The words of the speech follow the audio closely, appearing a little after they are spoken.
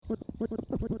We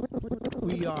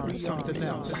are something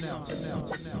else. We are something else.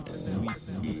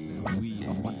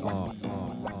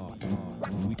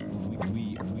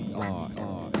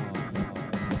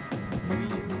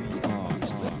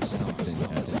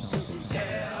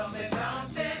 Tell me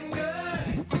something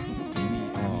good.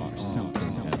 We are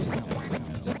something else.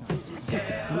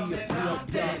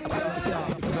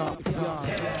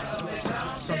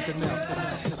 Something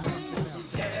else.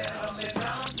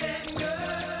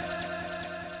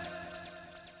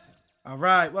 All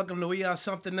right, welcome to We Are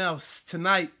Something Else.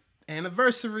 Tonight,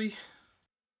 anniversary.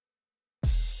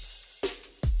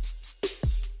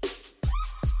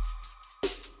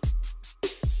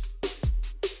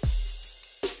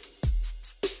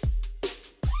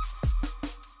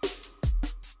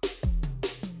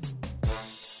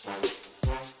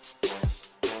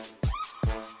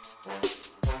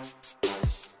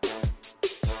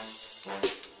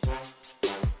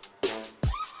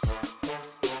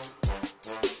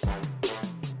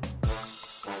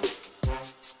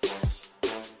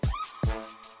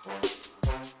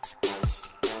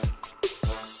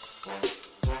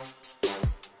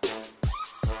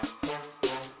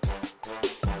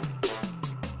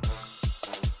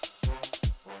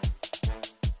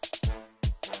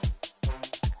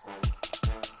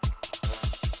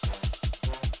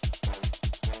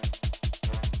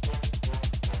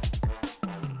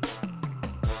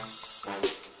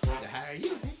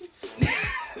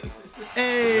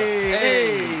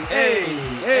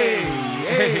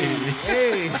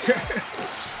 Hey.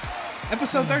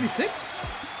 Episode 36?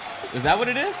 Is that what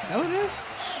it is? That what it is?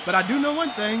 But I do know one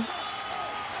thing.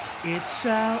 It's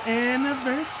our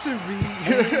anniversary.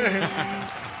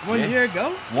 1 year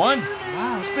ago? One.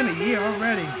 Wow, it's been a year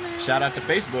already. Shout out to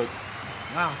Facebook,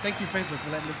 Wow, thank you, Facebook, for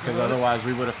letting us know. because otherwise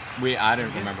we would have. I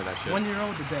didn't remember that shit. 1 year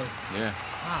old today. Yeah.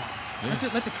 Wow. Yeah.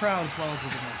 Let the crowd applause it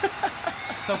again.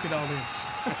 Soak it all in.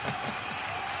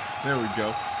 There we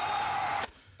go.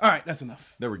 All right, that's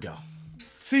enough. There we go.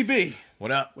 CB,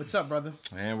 What up? what's up, brother?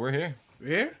 Man, we're here. You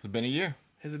here? It's been a year.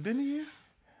 Has it been a year?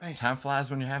 Time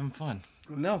flies when you're having fun.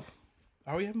 No.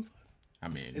 Are we having fun? I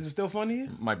mean, Is it still fun to you?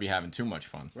 might be having too much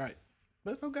fun. Right.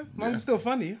 But it's okay. As long as it's still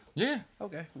fun to you. Yeah.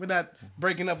 Okay. We're not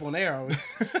breaking up on air, are we?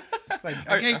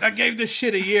 I gave this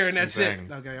shit a year and that's Exactly.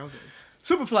 it. Okay.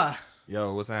 Superfly.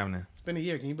 Yo, what's happening? It's been a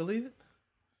year. Can you believe it?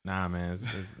 Nah, man,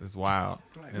 it's wild.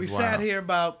 Like, It's we wild. sat here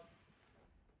about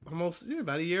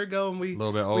about a year ago and we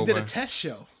little bit we did a over. test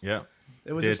show. Yep.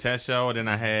 It was Did a just test show, and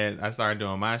then I started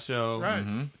doing my show.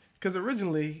 right. Because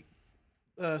originally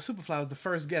Superfly was the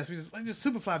first guest. We just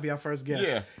Superfly be our first guest.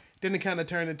 Yeah. Then it kind of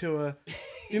turned into a,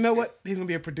 you know what? He's gonna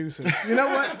be a producer. You know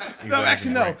what? No, Exactly,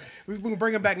 actually, no. right. We're gonna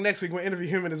bring him back next week. We'll interview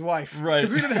him and his wife. Right.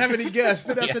 Because we didn't have any guests.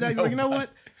 Then after Yeah, that, he's like, you know nobody. what?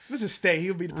 Let's just stay.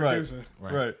 He'll be the Right. producer.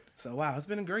 Right. So wow, it's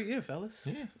been a great year, fellas.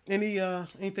 Yeah.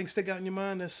 Anything stick out in your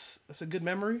mind that's a good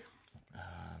memory?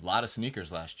 A lot of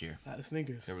sneakers last year. A lot of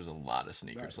sneakers. There was a lot of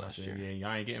sneakers last year. Yeah,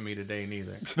 y'all ain't getting me today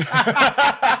neither.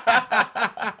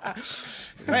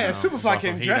 Man, Superfly some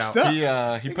came heat dressed out.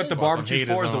 up. He put the Brought some barbecue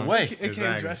haters fours on. away. It came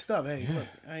Exactly. dressed up. Hey, look,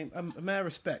 I'm mad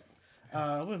respect.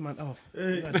 What am I? Oh,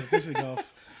 officially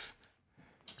golf.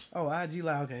 Oh, IG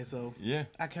Live. Okay, so Yeah.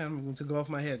 I kind of to go off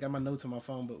my head. Got my notes on my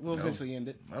phone, but we'll eventually end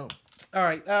it. Oh. All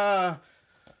right. Let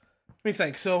me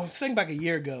think. So think back a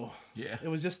year ago. Yeah. It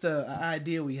was just an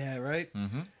idea we had, right?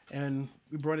 Mm-hmm. And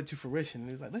we brought it to fruition.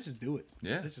 It was like, let's just do it.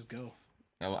 Yeah. Let's just go.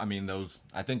 I mean,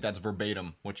 I think that's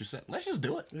verbatim what you said. Let's just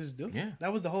do it. Let's just do it. Yeah.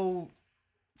 That was the whole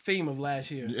theme of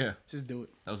last year. Yeah. Just do it.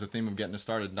 That was the theme of getting it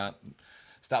started. Not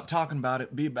stop talking about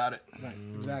it, be about it. Right.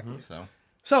 Exactly. So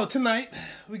So tonight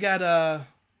we got some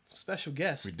special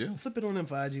guests. We do. Flip it on in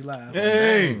for IG Live.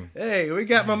 Hey, Hey, we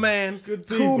got my man Good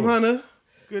Cool people. Hunter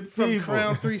good from people.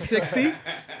 Crown 360,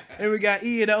 and we got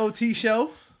E of the OT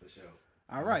Show.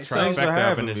 All right. Thanks So for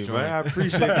having this joint. I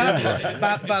appreciate it.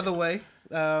 by the way,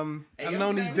 I've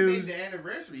known these dudes The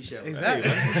anniversary show. exactly,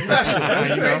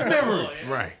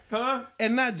 Right.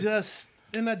 and not just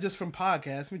from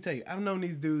podcasts. Let me tell you, I've known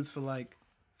these dudes for like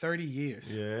 30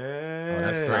 years. Yeah.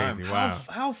 that's crazy. time. Wow.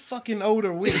 How fucking old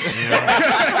are we?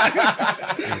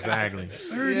 Exactly.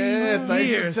 30 Thanks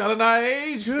years. for telling our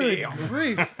age. Good Phil.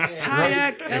 grief.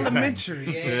 Tyack Elementary.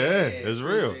 Yeah, it's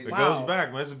real. It Wow. goes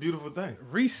back, man. It's a beautiful thing.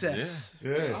 Recess.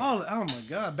 Yeah. Oh my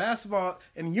God. Basketball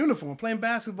in uniform, playing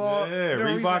basketball. Yeah,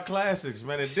 during Reebok recess. Classics,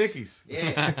 man, at Dickies.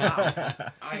 Yeah.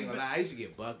 I ain't gonna lie, I used to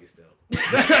get buckets though.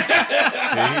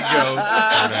 There you go.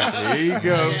 There you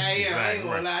go. Yeah, I ain't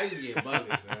gonna lie, I used to get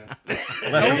buckets, man.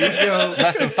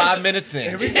 Less than 5 minutes in.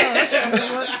 Here we go. That's, you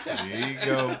know what? There you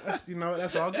go.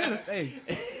 That's all good. Hey.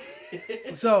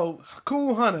 So,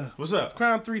 Cool Hunter, What's up?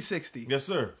 Crown 360. Yes,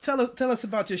 sir. Tell us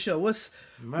about your show. What's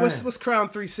Man. What's Crown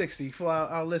 360 for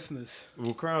our listeners?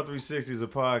 Well, Crown 360 is a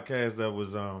podcast that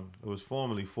was it was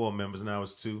formerly 4 members, now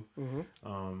it's 2.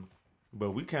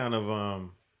 But we kind of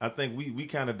I think we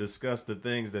kind of discuss the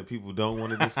things that people don't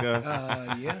want to discuss.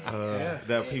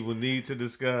 That people need to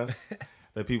discuss.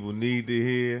 That people need to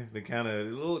hear.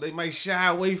 They might shy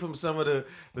away from some of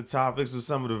the topics or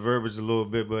some of the verbiage a little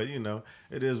bit, but you know,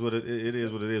 it is what it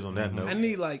is on that note. I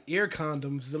need like ear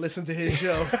condoms to listen to his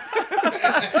show.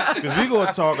 Because we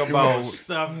gonna talk about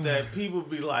stuff that people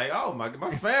be like, oh my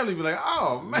family be like,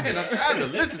 oh man, I'm trying to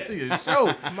listen to your show.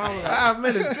 5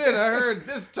 minutes in, I heard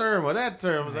this term or that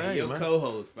term. I was like, hey, Your man.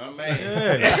 co-host, my man.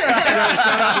 Yeah.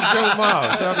 Shout out to Joe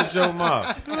Mob. Shout out to Joe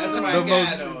Mob. That's my The guy,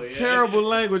 most though, yeah. terrible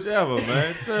language ever,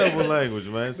 man. Terrible language,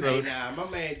 man. So Hey, nah, my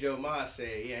man Joe Ma said,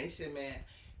 he said, man,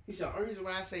 he said, the reason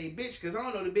why I say bitch, because I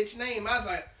don't know the bitch name. I was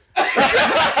like,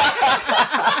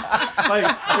 like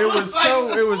it was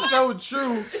so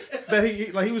true that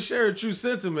he was sharing true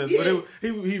sentiments, but he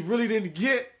really didn't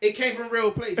get. it came from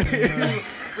real place.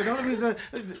 The only reason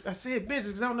I said bitch is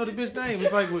because I don't know the bitch name.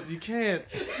 It's like, well, you can't.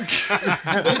 You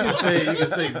can say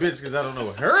bitch because I don't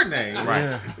know her name,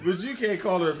 Right. But you can't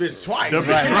call her a bitch twice.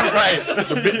 Right.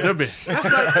 The bitch. That's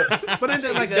like, but then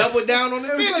like Double down on the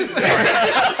bitches.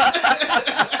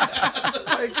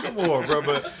 Like, come on, bro.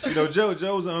 But you know,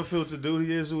 Joe's an unfiltered dude.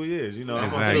 He is who he is. You know,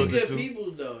 Exactly. I'm He unfiltered good too.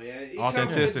 people though, yeah. He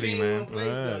Authenticity, come from a genuine man. Place,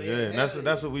 though, Yeah. And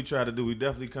that's what we try to do. We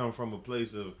definitely come from a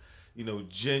place of, you know,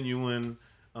 genuine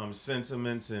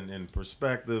sentiments and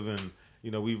perspective, and you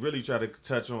know, we really try to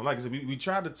touch on, like I said, we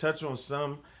try to touch on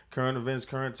some current events,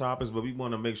 current topics, but we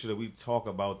want to make sure that we talk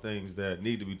about things that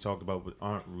need to be talked about but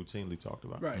aren't routinely talked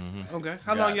about. right. Okay.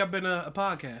 How long y'all been a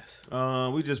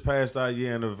podcast? We just passed our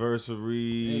year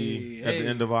anniversary at the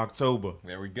end of October.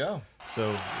 There we go.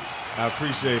 So I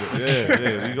appreciate it.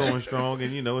 Yeah, we going strong,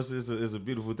 and you know, it's a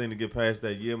beautiful thing to get past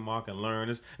that year mark and learn.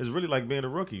 It's really like being a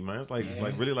rookie, man. It's like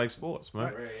really like sports, man.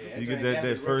 Right. You get That's that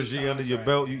the first rookie year under your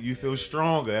contract. belt, you feel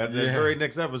stronger at the very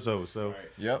next episode. So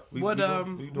Yep.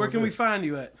 Where can we find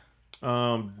you at?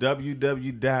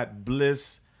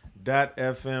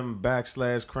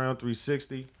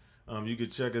 www.bliss.fm/Crown360. You can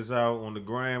check us out on the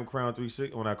gram Crown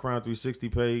 360 on our Crown 360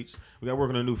 page. We got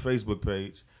working on a new Facebook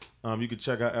page. You can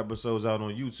check our episodes out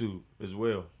on YouTube as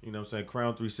well. You know what I'm saying?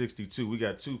 Crown 362. We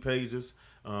got 2 pages.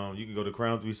 You can go to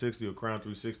Crown 360 or Crown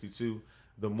 362.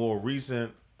 The more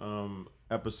recent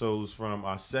episodes from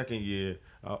our second year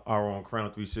are on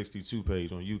Crown 362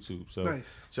 page on YouTube. So Nice.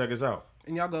 check us out.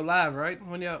 And y'all go live, right?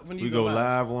 When you We go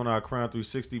live on our Crown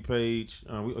 360 page.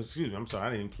 Excuse me, I'm sorry,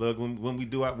 I didn't plug when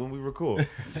we record.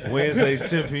 Wednesdays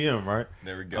 10 p.m. Right?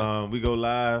 There we go. We go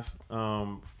live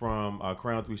from our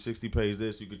Crown 360 page.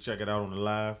 You can check it out on the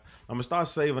live. I'm gonna start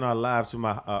saving our live to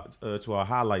my to our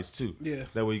highlights too. Yeah.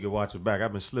 That way you can watch it back.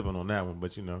 I've been slipping on that one,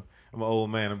 but you know, I'm an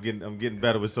old man. I'm getting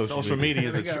better with social media.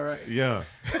 is a Yeah, right. Yeah.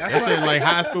 That shit like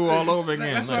high school all over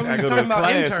again. That's why Look, we I was go to talking about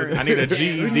class with- interns. I need a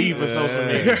GED for social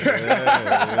media.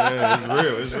 Yeah,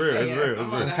 it's real.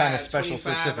 I'm kind of special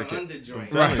 25 certificate. under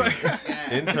joint. Right.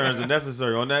 Yeah. Interns are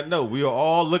necessary. On that note, we are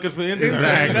all looking for interns.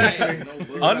 Exactly. No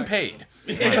bullshit. Unpaid.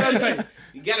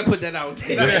 You gotta put that out there.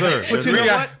 Yes, sir. But you know We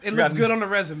got- what? It looks good on the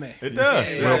resume. It does.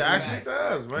 Yeah, It actually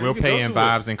does, man. We'll You can pay go in to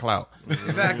vibes and clout.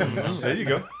 Exactly. it. There you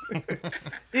go.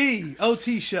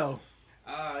 OT show.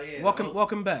 Yeah.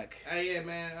 Welcome back. Yeah,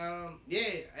 man.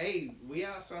 Hey, we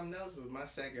out something else. Is my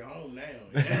second home now.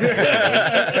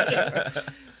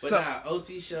 But So- nah,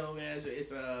 OT show, man.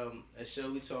 It's a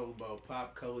show we talk about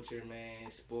pop culture,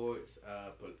 man, sports,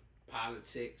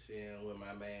 politics, and with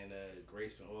my man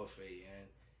Grayson Orphe, and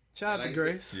Shout out like to I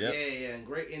said- Grace. Yep. Yeah, and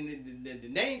great. And the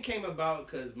name came about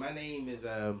because my name is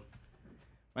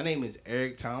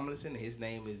Eric Tomlinson. His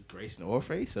name is Grayson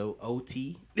Orphe, so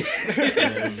OT.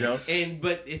 There we go.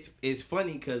 But it's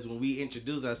funny because when we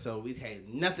introduced ourselves, we had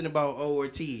nothing about O or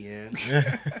T, and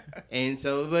and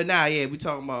so but now we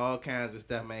talking about all kinds of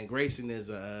stuff, man. Grayson is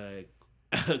a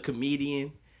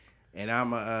comedian, and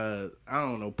I'm a I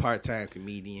don't know, part-time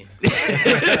comedian,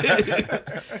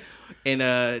 and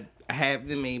I have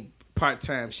them a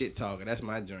part-time shit talker. That's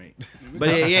my joint.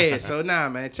 But yeah. So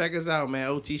man, check us out, man.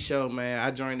 OT show, man.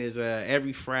 I join this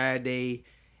every Friday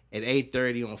at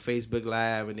 8:30 on Facebook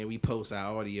Live, and then we post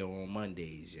our audio on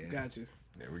Mondays. Yeah. Got you.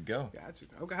 There we go.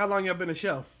 Okay, how long y'all been a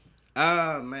show?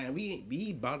 Man,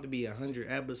 we about to be 100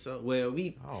 episodes. Well,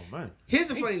 Oh man. here's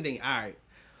the funny thing. All right,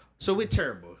 so we're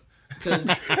terrible. Because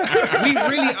we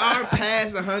really are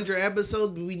past 100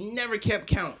 episodes, but we never kept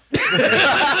count.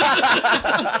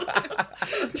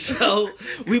 So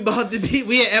we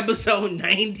at episode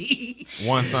 90.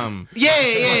 One something.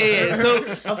 Yeah. So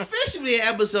officially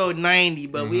at episode 90,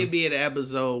 but we'll be at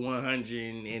episode 100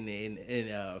 in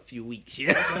a few weeks.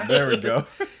 Yeah. There we go.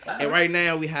 And right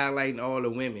now we highlighting all the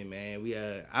women, man. We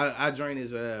our joint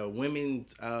is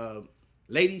women's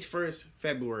ladies first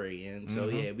February, and so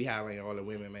yeah, we highlighting all the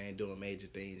women, man, doing major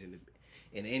things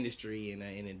in the industry and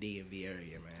in the DMV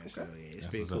area, man. Okay. So yeah, it's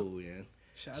been cool, yeah.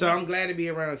 So I'm glad to be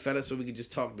around fellas so we can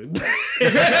just talk to Missed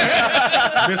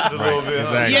a little bit.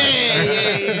 Exactly.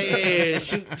 Yeah.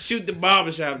 Shoot the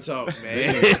barbershop talk,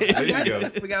 man. There you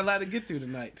go. We got a lot to get to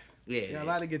tonight. Yeah. We got a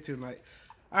lot to get to tonight.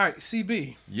 All right,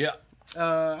 CB. Yeah.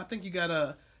 I think you got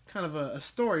a kind of a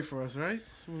story for us, right?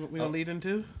 We gonna lead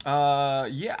into.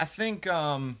 Yeah, I think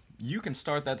you can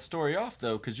start that story off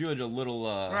though, because you had a little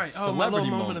Right. Oh, my celebrity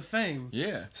little moment of fame.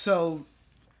 Yeah. So,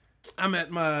 I'm at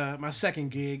my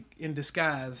second gig in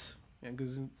disguise,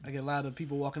 because I get a lot of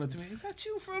people walking up to me. Is that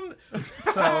you from?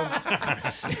 So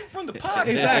From the podcast.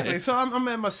 exactly. So I'm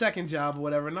at my second job or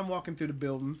whatever, and I'm walking through the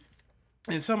building,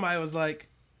 and somebody was like,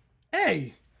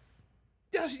 "Hey,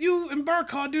 yes, you and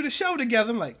Burkhardt do the show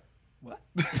together." I'm like, "What?"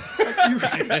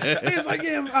 He's like,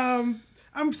 "Yeah,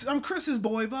 I'm Chris's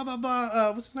boy, blah blah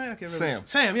blah. What's his name? I can't remember.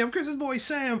 Sam. Yeah, I'm Chris's boy,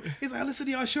 Sam. He's like, I listen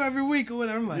to y'all show every week or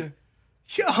whatever. I'm like,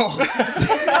 yo.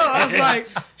 I was like,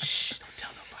 shh, don't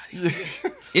tell nobody.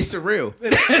 It's surreal.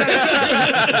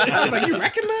 I was like, you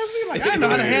recognize me? Like, I didn't know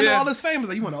how to handle all this fame. I was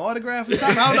like, you want an autograph or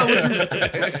something? I don't know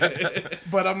what you.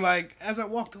 But I'm like, as I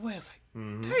walked away, I was like,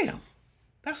 damn,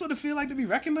 that's what it feel like to be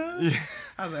recognized.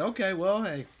 I was like, okay, well,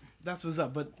 hey. That's what's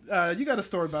up. But you got a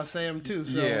story about Sam, too.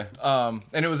 So. Yeah.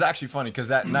 And it was actually funny because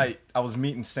that night I was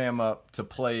meeting Sam up to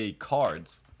play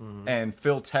cards. And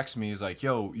Phil texted me. He's like,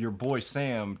 yo, your boy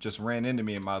Sam just ran into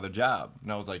me at my other job.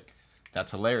 And I was like,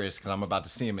 that's hilarious because I'm about to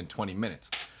see him in 20 minutes.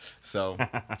 So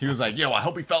he was like, yo, I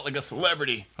hope he felt like a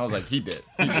celebrity. I was like, he did.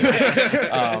 He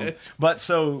did. But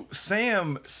so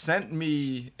Sam sent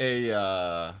me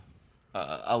a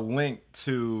link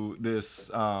to this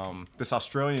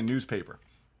Australian newspaper,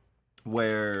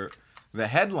 where the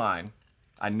headline,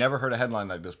 I never heard a headline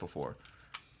like this before.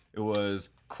 It was,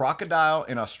 crocodile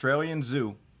in Australian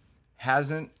zoo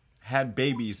hasn't had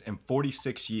babies in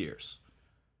 46 years.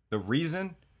 The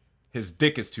reason? His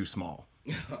dick is too small.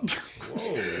 Whoa.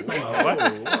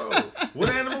 What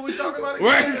animal we talking about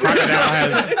again?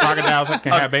 Crocodiles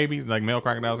can have babies, like male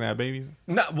crocodiles can have babies.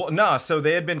 No, so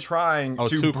they had been trying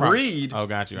to breed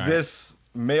got you. Right. this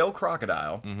male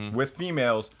crocodile with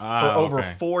females for over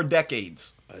 4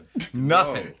 decades.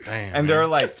 Nothing. Damn, and they're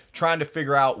like trying to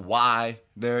figure out why.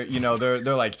 They're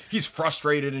like, he's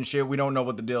frustrated and shit. We don't know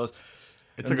what the deal is.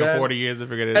 It took him 40 years to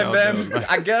figure it out. And then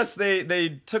I guess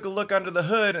they took a look under the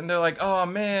hood and they're like, oh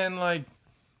man, like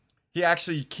he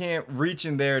actually can't reach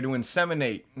in there to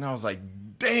inseminate. And I was like,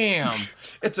 damn,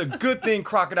 it's a good thing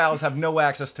crocodiles have no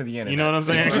access to the internet. You know what I'm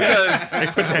saying?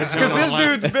 Because this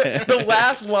dude's the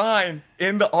last line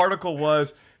in the article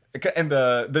was, and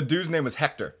the dude's name was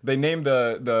Hector. They named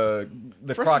the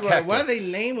First croc of all, Hector. why they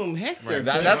name him Hector?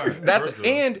 That's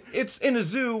and it's in a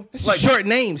zoo. It's like short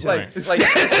names. Like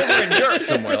over in Europe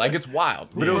somewhere. Like it's wild.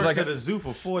 But it was like at a zoo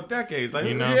for 4 decades. Like,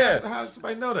 You know? Yeah. How does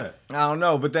somebody know that? I don't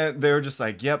know, but then they were just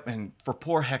like, yep, and for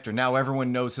poor Hector, now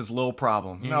everyone knows his little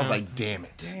problem. And I was like, damn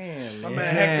it. Damn, My man. man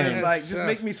Hector's Damn. like, just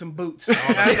make me some boots. Life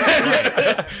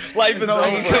is I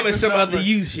can over. come in some other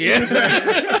use,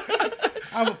 yeah.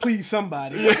 I would please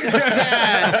somebody.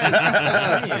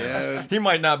 He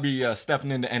might not be stepping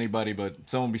into anybody, but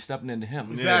someone be stepping into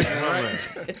him. Exactly. Yeah, Right.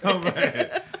 Oh, man.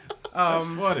 That's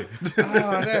funny.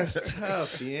 Oh, that's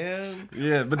tough, yeah.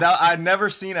 Yeah, but I'd never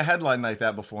seen a headline like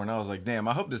that before, and I was like, damn,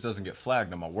 I hope this doesn't get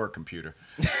flagged on my work computer.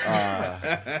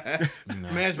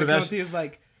 Management that's- committee is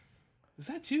like, is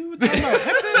that you? Talking about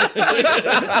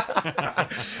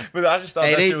Hector? But I just thought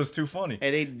Hey, that they- shit was too funny.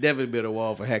 Hey, they definitely built a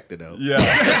wall for Hector, though. Yeah.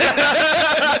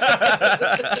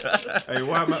 Hey,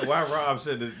 why Rob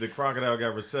said that the crocodile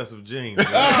got recessive genes?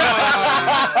 That's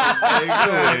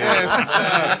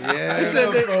tough, yeah. They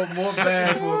said they felt more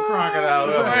bad for a crocodile.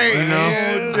 ever. Right, You know?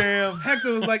 yeah. Damn.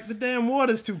 Hector was like, the damn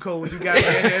water's too cold. You got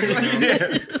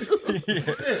that.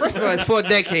 First of all, it's 4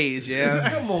 decades, yeah.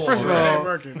 Come on. First of It ain't all,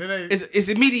 working. It ain't. it's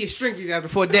immediate shrinkage after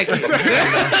 4 decades.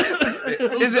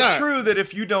 Is it true that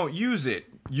if you don't use it,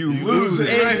 you lose it?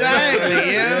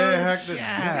 Exactly, yeah. Hector.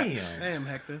 Damn. Damn,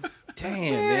 Hector.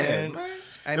 Damn, man.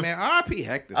 Hey man, R.P.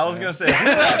 Hector. I was son. gonna say,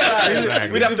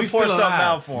 we'd have to He's pour still something alive.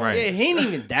 out for him. Right. Yeah, he ain't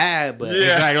even died, but Yeah.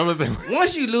 Exactly. I'm gonna say.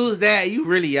 once you lose that, you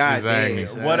really are Exactly. dead.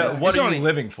 son. What It's are only- you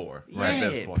living for? Yeah, Right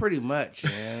at this point. pretty much,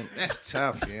 man. That's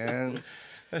tough, man.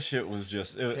 That shit was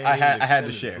just. Can't I had to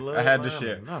even share. extend I had to bloodline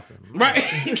share. or Nothing. Right?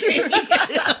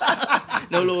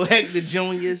 No little Hector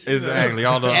Juniors. Exactly.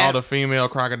 All the female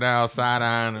crocodiles side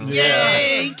eyeing. And Yeah,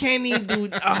 he can't even do.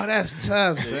 Oh, that's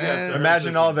tough, man.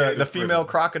 Imagine all the Gator female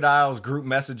crocodiles group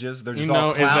messages. They're just You know,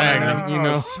 all clowning exactly. him. You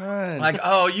know. son. Like,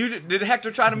 oh, did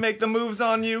Hector try to make the moves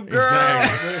on you, girl?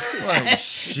 Exactly. Like,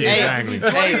 shit. Exactly.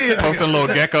 Hey, Posting little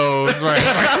geckos. Right.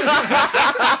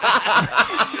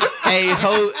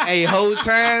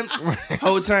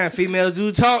 whole time, females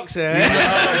do talk, son.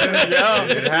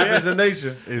 It happens in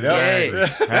nature. Yeah.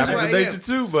 Happens That's in why, nature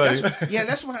too, buddy. Yeah,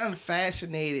 that's why I'm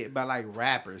fascinated by like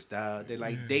rappers, dog. They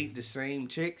like date the same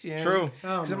chicks, you know? True.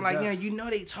 Because I'm my like, God. yeah, you know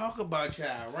they talk about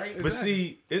y'all, right? But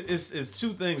see, it's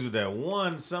two things with that.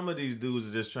 One, some of these dudes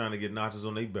are just trying to get notches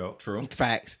on their belt. True.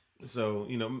 Facts. So,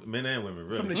 men and women,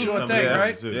 really. From the short Some thing, of them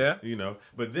right? too, Yeah.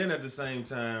 But then at the same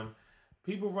time,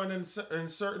 people run in certain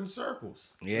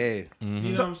circles. Yeah. You know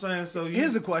what I'm saying? So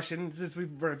Here's a question, since we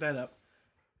brought that up.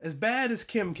 As bad as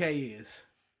Kim K is,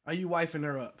 are you wifing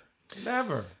her up?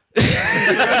 never. She's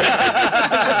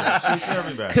for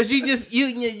everybody. Because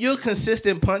you're a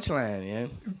consistent punchline, yeah.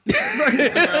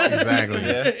 Exactly.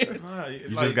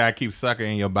 You just gotta keep sucker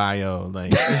in your bio,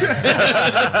 like. Right.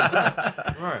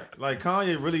 Like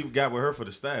Kanye really got with her for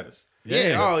the status.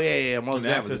 Yeah. Oh yeah. Most And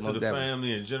definitely. access to Most the definitely.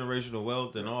 family and generational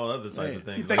wealth and all other type of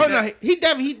things. think Oh Like- no, he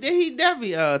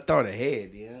definitely thought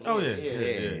ahead. Yeah. Oh yeah.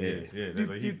 You, That's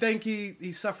like you think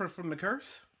he suffered from the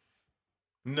curse?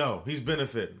 No, he's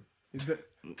benefiting. Is that-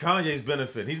 Kanye's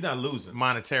benefiting. He's not losing.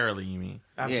 Monetarily, you mean?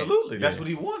 Absolutely. That's Yeah. what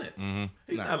he wanted. Mm-hmm.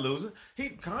 He's not losing.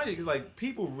 Kanye, like,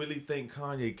 people really think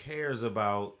Kanye cares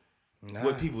about Nah.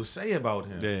 what people say about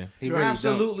him. Yeah. He really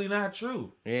Absolutely not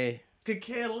true. don't. Yeah. Could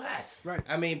care less. Right.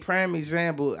 I mean, prime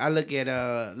example. I look at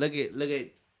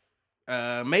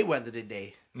Mayweather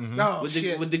today No with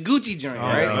shit. the Gucci joint, Oh,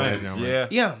 right? man. Yeah.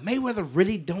 Yeah, Mayweather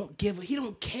really don't give. He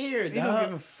don't care. he don't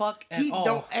give a fuck at He all.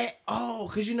 don't at all.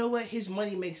 Cause you know what? His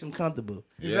money makes him comfortable.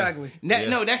 Exactly.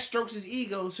 No, that strokes his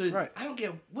ego. So Right. I don't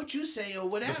care what you say or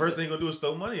whatever. The first thing he's going to do is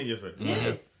throw money in your face.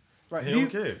 yeah. Right. He Do you,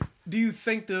 don't care. do you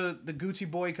think the Gucci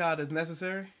boycott is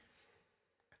necessary?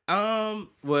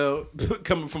 Well,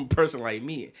 coming from a person like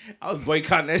me, I was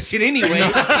boycotting that shit anyway.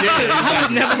 I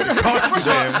would never cost you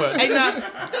damn much. Hey,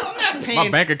 I'm not paying. My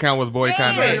bank account was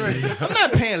boycotting. Yeah, I'm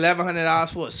not paying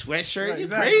 $1,100 for a sweatshirt. Right, You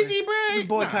exactly. crazy, bro? We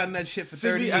boycotting that shit for See,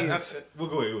 30 me, years. well,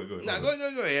 go ahead. Nah, go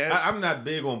ahead. I'm not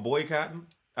big on boycotting.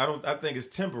 I think it's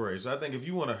temporary. So I think if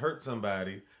you want to hurt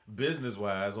somebody business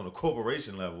wise on a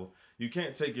corporation level, you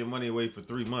can't take your money away for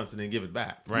 3 months and then give it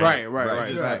back. right. You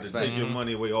just have to Facts. take your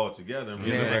money away altogether and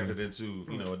resurrect Exactly. it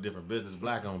into a different business,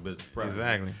 black owned business. Probably.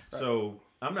 Exactly. So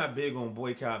I'm not big on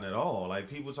boycotting at all. Like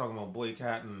people talking about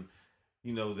boycotting,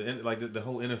 the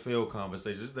whole NFL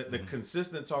conversation. Just the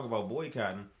consistent talk about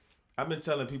boycotting. I've been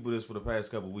telling people this for the past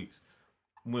couple of weeks.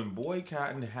 When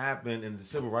boycotting happened in the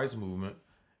civil rights movement,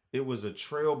 it was a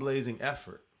trailblazing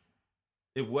effort.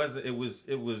 It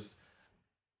was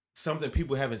something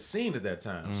people haven't seen at that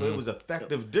time. So it was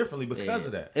effective differently because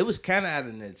of that. It was kind of out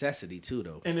of necessity too,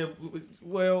 though. And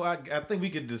I think we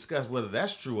could discuss whether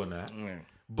that's true or not. Yeah.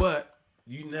 But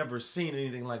you never seen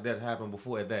anything like that happen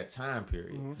before at that time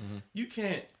period. You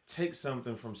can't take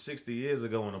something from 60 years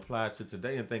ago and apply it to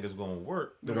today and think it's going to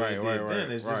work the way it did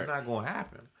then. It's just not going to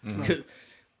happen.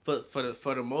 But for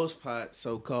the most part,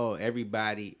 so called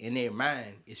everybody in their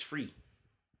mind is free.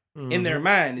 In their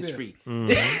mind, it's free.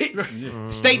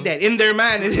 State that in their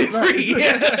mind, it is free.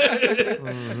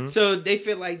 So they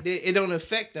feel like it don't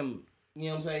affect them. You know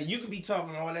what I'm saying? You could be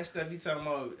talking all that stuff. You talking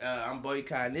about I'm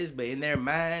boycotting this, but in their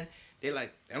mind, they're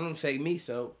like, that don't affect me,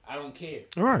 so I don't care.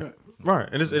 Right.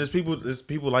 And it's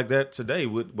people like that today,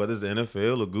 with whether it's the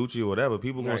NFL or Gucci or whatever.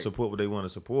 People going to support what they want to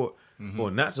support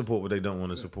or not support what they don't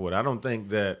want to support. I don't think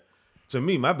that, to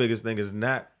me, my biggest thing is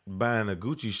not buying a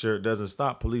Gucci shirt doesn't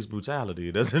stop police brutality.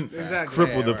 It doesn't Exactly.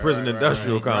 cripple the prison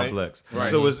industrial complex. Right.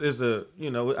 So it's a,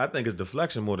 I think it's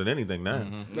deflection more than anything now.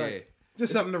 Yeah.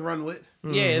 Just something to run with.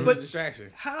 Yeah, it's a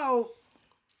distraction. How,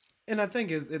 and I think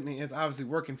it's obviously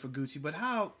working for Gucci, but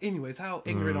how ignorant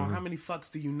on how many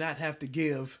fucks do you not have to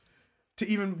give to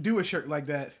even do a shirt like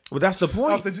that? Well, that's the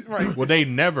point. Right. Well, they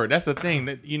never. That's the thing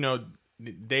that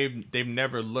they've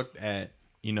never looked at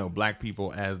black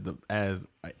people as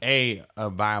a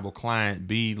viable client.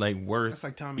 B, like worth That's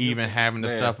like Tommy even Hilfiger. having the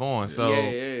stuff on. So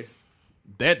Yeah.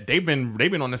 that they've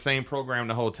been on the same program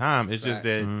the whole time. It's just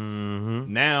that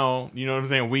now, you know what I'm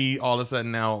saying, we all of a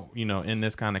sudden now, you know, in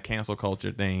this kind of cancel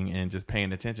culture thing and just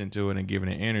paying attention to it and giving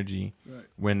it energy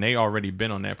when they already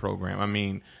been on that program. I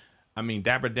mean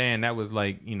Dapper Dan, that was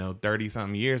like, you know, 30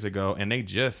 something years ago, and they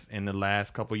just in the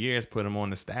last couple years put him on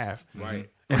the staff. Right.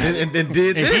 and then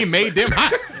did And this. he made them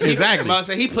hot. Exactly. I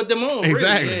say he put them on.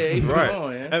 Exactly. Really. Yeah, he put them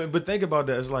on, yeah. But think about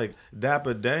that. It's like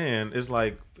Dapper Dan is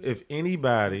like, if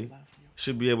anybody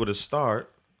should be able to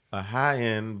start a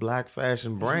high-end black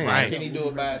fashion brand, Right. Can he do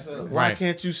it by himself? why Right.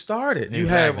 can't you start it? You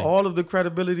have Exactly. all of the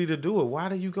credibility to do it. Why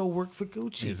do you go work for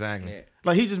Gucci? Exactly. Yeah.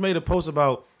 Like he just made a post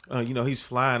about, you know, he's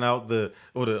flying out the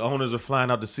owners are flying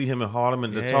out to see him in Harlem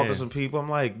and to talk Yeah. to some people. I'm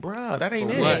like, bruh, that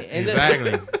ain't it. what? And the-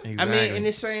 Exactly. Exactly. I mean, and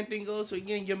the same thing goes to,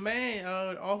 again, your man,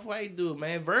 Off-White dude,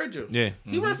 man, Virgil. Yeah.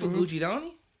 He worked for Gucci, don't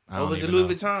he? I Or don't was it even Louis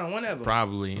know. Vuitton, whatever.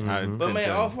 Probably. I But couldn't man,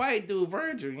 tell. Off-White dude,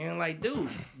 Virgil, you know, like, dude,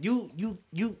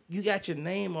 you got your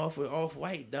name off of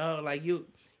Off-White, dog. Like you're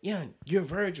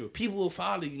Virgil. People will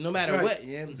follow you no matter Right. what.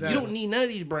 Yeah? Exactly. You don't need none of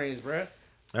these brands, bro.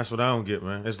 That's what I don't get,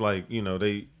 man. It's like, you know,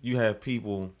 you have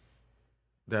people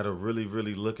that are really,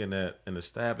 really looking at an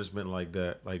establishment like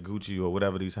that, like Gucci or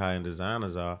whatever these high-end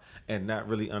designers are, and not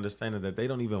really understanding that they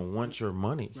don't even want your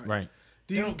money. Right.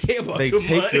 They don't care about They your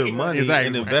take money. your money Exactly.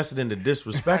 and invest it into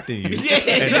disrespecting you. Yeah.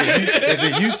 And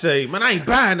then you say, man, I ain't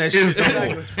buying that shit no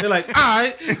more. They're like, all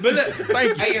right. But look,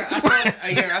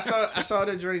 I saw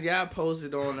the drink y'all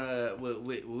posted on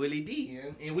with Willie D,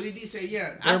 and Willie D said,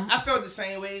 yeah, I felt the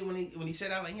same way when he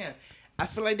said that, like, yeah, I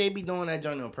feel like they be doing that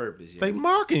joint on purpose. Yeah, They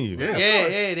mocking you.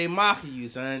 yeah, they mocking you,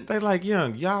 son. They like,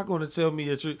 young, y'all gonna tell me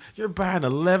the truth. You're buying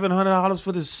 $1,100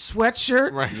 for this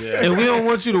sweatshirt, Right. and we don't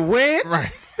want you to wear it?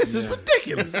 Right. This is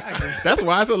ridiculous. That's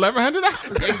why it's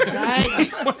 $1,100.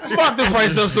 Exactly. Mark the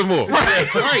price up some more.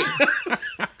 right.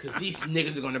 Because these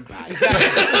niggas are gonna buy.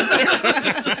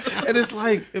 And it's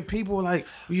like, if people are like,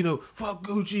 you know, fuck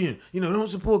Gucci and, you know, don't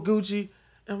support Gucci.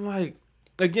 I'm like,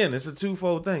 again, it's a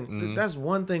twofold thing. That's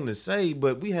one thing to say,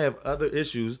 but we have other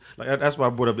issues. Like, that's why I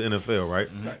brought up the NFL, right?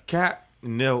 Cap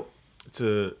knelt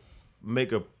to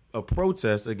make a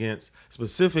protest against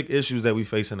specific issues that we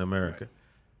face in America.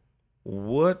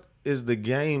 What is the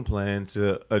game plan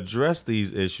to address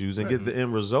these issues and get the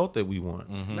end result that we want?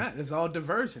 Not, it's all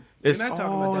diversion. It's We're not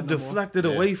talking all about that no more. deflected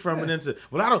away from it into,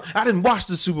 well, I didn't watch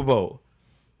the Super Bowl.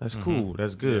 That's cool.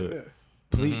 That's good.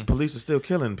 Police are still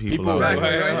killing people. People- out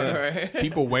there. Exactly. Right.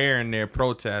 People wearing their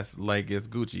protests like it's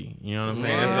Gucci. You know what I'm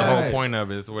saying? That's the whole Right. point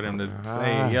of it, is for them to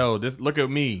say, yo, this look at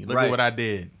me. Look Right. at what I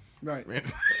did. Right.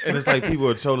 And it's like people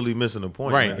are totally missing the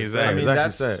point. Right, man. exactly. I mean, It's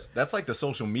actually that's sad. that's like the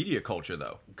social media culture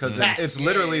though, because Right. it's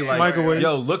literally Yeah. like, Microwave.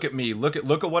 yo, look at me, look at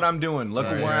what I'm doing, look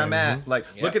at where I'm at, like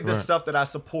look at the Right. stuff that I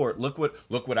support, look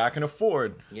what I can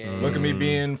afford. Yeah. Look at me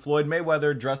being Floyd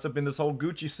Mayweather dressed up in this whole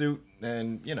Gucci suit,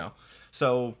 and you know,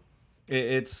 so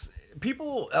it's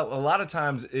people a lot of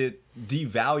times it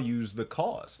devalues the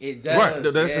cause. It does. Right,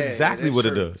 that's exactly that's what it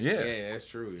true. does. Yeah. That's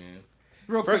true, man.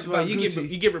 Real First quick of all, about you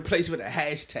Gucci. get replaced with a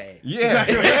hashtag. Yeah,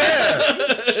 yeah.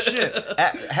 Shit.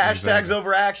 Hashtags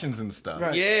over actions and stuff.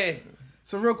 Right. Yeah.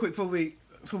 So real quick before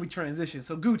we transition,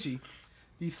 so Gucci,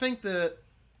 do you think the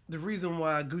reason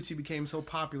why Gucci became so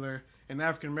popular in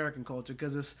African American culture,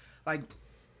 because it's like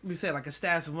we said, like a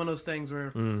status of one of those things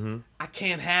where I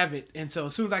can't have it, and so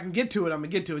as soon as I can get to it, I'm gonna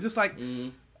get to it. Just like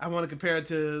I want to compare it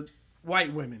to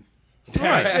white women.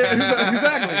 Right.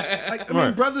 Exactly. Like I mean,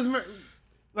 Right. brothers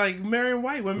like marrying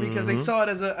white women because they saw it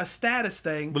as a status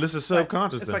thing. But it's a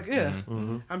subconscious It's thing. like, yeah.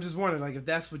 I'm just wondering, like, if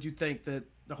that's what you think that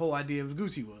the whole idea of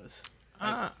Gucci was.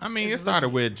 I mean, it started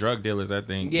with drug dealers, I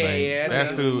think. Yeah, Like, yeah, I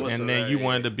That's think it who, was and then you yeah.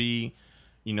 wanted to be,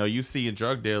 you know, you see a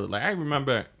drug dealer. Like, I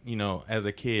remember, you know, as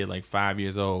a kid, like 5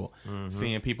 years old,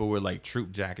 seeing people with like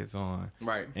troop jackets on.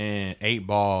 Right. And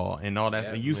 8-Ball and all that. Yeah.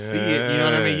 stuff. You see it, you know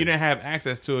what I Yeah. mean? You didn't have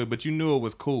access to it, but you knew it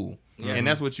was cool. And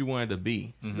that's what you wanted to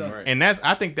be. Right. And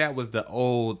I think that was the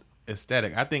old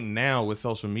aesthetic. I think now with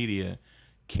social media,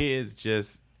 kids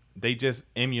just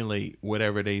emulate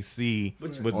whatever they see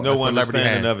With or no a celebrity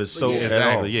understanding has. of it. So Yeah. at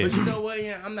Exactly, all. yeah. But you know what?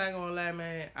 Yeah, I'm not gonna lie,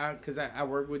 man. Because I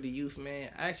work with the youth,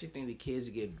 man. I actually think the kids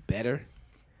get better.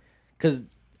 Because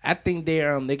I think they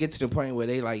get to the point where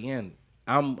they like, yeah,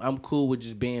 I'm cool with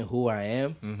just being who I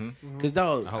am. Because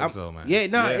dog, I hope so, man. Yeah,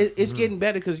 no, Yeah. it's getting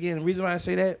better. Because again, the reason why I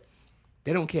say that,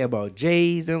 they don't care about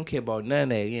J's. They don't care about none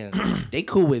of that. Yeah, they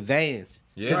cool with Vans.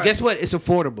 Because Yeah. guess what? It's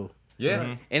affordable.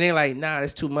 Yeah. And they're like, nah,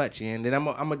 that's too much. And then I'm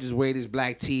gonna just wear this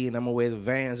black tee and I'm gonna wear the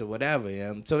Vans or whatever.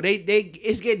 Yeah. So they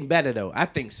it's getting better though. I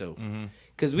think so.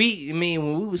 Cause when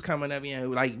we was coming up,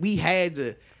 like we had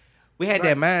to We had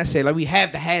that mindset, like we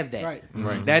have to have that. Right.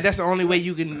 Right. That's the only way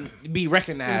you can be It's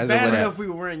recognized. Or bad whatever. enough we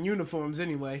were wearing uniforms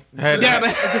anyway. Had, Yeah, but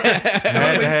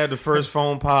had to have the first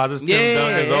phone pauses, Tim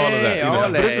Yeah, Duncan's, all of that. yeah, You know?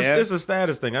 all But that, it's yeah. it's a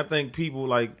status thing. I think people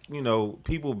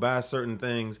people buy certain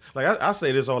things. Like I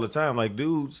say this all the time. Like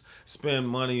dudes spend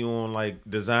money on like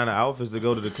designer outfits to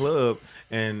go to the club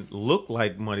and look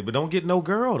like money, but don't get no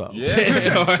girl though.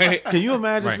 Yeah. Right. Can you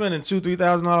imagine Right. spending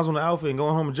 $2,000-$3,000 on an outfit and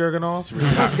going home and jerking off?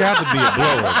 That's got to be a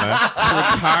blower, man.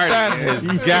 That has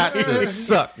got to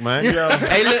suck, man.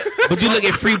 Hey, look, but you look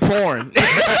at free porn.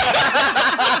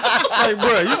 It's like,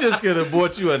 bro, you just could have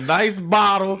bought you a nice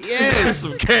bottle, Yes.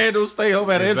 some candles, stay home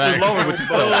at an instant Exactly. moment with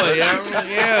yourself. Boy,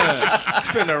 yeah.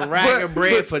 Spend a rack of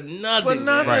bread for nothing. For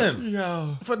man. nothing.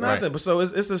 Yo. For nothing. Right. But so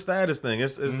it's a status thing.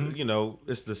 It's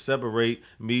it's to separate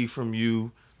me from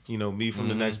you, me from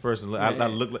the next person. I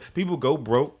look like people go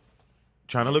broke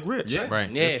trying to look rich. Yeah. Right.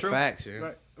 Yeah, It's true. facts. Yeah.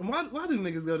 Right. Why do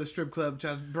niggas go to strip club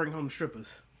try to bring home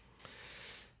strippers?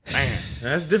 Man.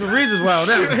 That's different reasons why on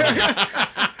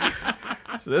that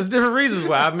one. So there's different reasons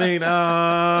why. I mean,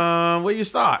 where you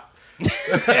start?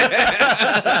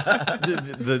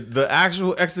 the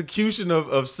actual execution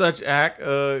of such act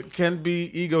can be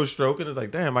ego stroking. It's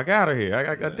like, damn, I got her here.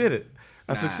 I did it.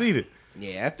 I succeeded.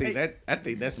 Yeah, I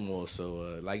think that's more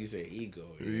so like you said, ego.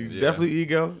 Yeah. Definitely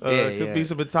ego. Could yeah. be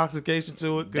some intoxication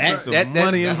to it. Could That- be some that-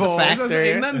 money that's a involved. fact. Ain't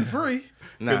There. nothing free.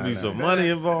 Could be some money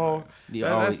involved. You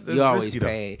That's always risky, though.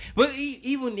 paying. But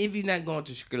even if you're not going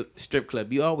to strip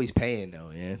club, you always paying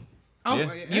though, yeah. Oh,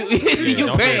 Yeah. You Yeah,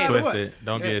 don't paying. get it What? twisted.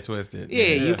 Don't get it twisted. Yeah,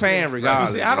 you paying You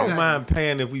regardless. see, I don't mind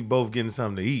paying if we both getting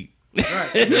something to eat.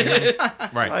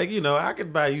 Right. Like, I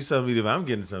could buy you something to eat if I'm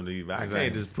getting something to eat, but I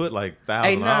can't just put like $1,000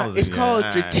 Hey, nah, in it's your called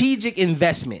hand. strategic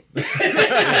investment.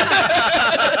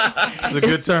 It's a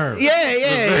good term.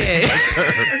 Yeah.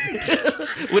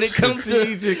 When it comes to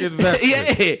Strategic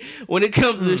investment. yeah, when it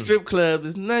comes to the strip club,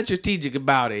 there's nothing strategic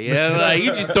about it. Yeah, like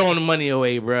you just throwing the money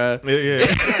away, bruh. Yeah.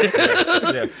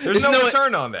 Yeah. There's It's no no-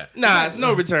 return on that. Nah, it's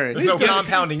no return. There's no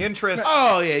compounding interest.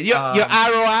 Oh yeah, your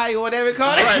ROI or whatever you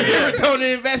call it, Right, yeah. return on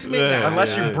investment. Yeah. Nah.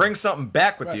 Unless you bring something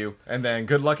back with you, and then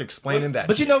good luck explaining that.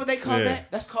 But you know what they call Yeah.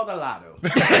 that? That's called a lotto.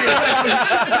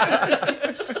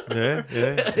 Yeah.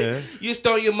 You just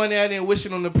throw your money out there and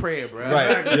wishing on the prayer, bro.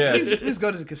 Right. Yeah. Let's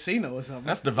go to the casino or something.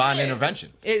 That's divine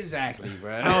intervention. Exactly,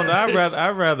 bro. I don't know.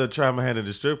 I'd rather try my hand at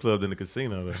the strip club than the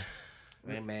casino though.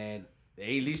 Hey, man, at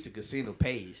least the casino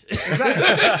pays. In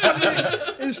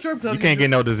the strip club, You can't get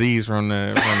no disease from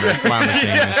the slot machine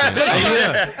and shit.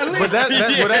 Yeah, but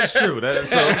that's true.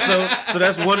 So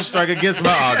that's one strike against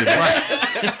my argument.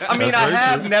 I mean, That's I very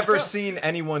have true. never seen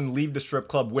anyone leave the strip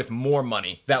club with more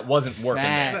money that wasn't working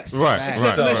there. Facts. Right, Facts.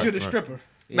 right. unless you're the stripper.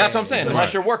 That's what I'm saying. Yeah.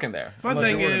 Unless you're working there. My Unless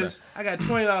thing you're working is, I got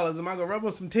 $20. Am I gonna rub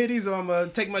on some titties or I'm gonna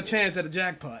take my chance at a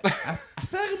jackpot?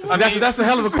 That's a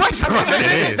hell of a question.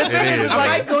 It is. I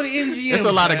might go to MGM. It's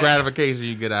a lot of man. gratification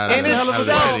you get out of And it. it's Out of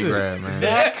the so- titty grab, man.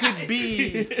 that could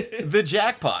be the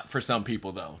jackpot for some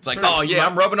people, though. It's like, oh yeah,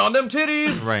 I'm rubbing on them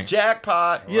titties. Right.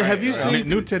 Jackpot. Yeah, have you seen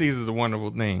New titties is a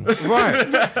wonderful thing.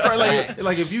 right?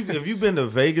 Like if you've been to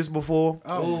Vegas before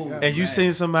Oh, and you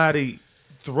seen somebody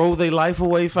throw their life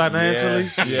away financially.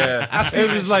 Yeah.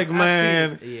 It was like,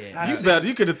 man, Yeah.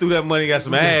 you could have threw that money and got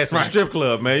some ass in the strip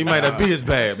club, man. You might not be as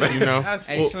bad, man. You know?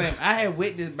 Hey, Slim, I had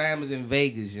witnessed Bama's in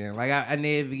Vegas, yeah. Like I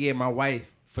never forget my wife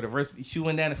for the first. She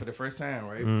went down there for the first time,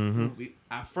 right?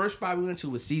 Our first spot we went to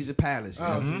was Caesar Palace. You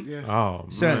know? yeah. Oh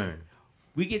Son, man,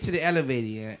 we get to the elevator,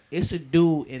 yeah. It's a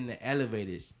dude in the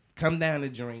elevators. Come down to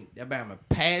drink. That Bama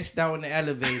passed out in the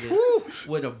elevator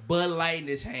with a Bud Light in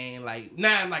his hand, like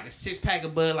not like a 6-pack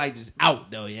of Bud Light just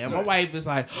out though. Yeah, my wife is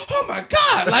like, "Oh my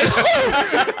god!" Like,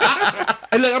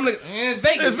 and look, I'm like, "Man, it's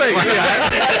Vegas." it's Vegas.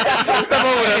 Step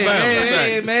over that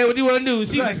Hey, man, what do you want to do?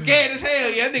 She was scared as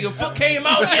hell. Yeah, that nigga foot came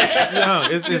out. No,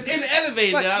 it's Just in the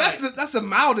elevator. Like, Like, that's the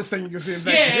mildest thing you can see in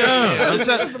Vegas. yeah.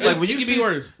 like when It you could be see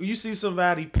worse. when you see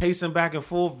somebody pacing back and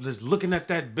forth, just looking at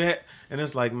that bet, and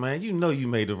it's like, man, you know you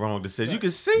made the wrong decision. You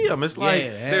can see them. It's like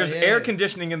There's air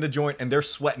conditioning in the joint, and they're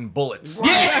sweating bullets.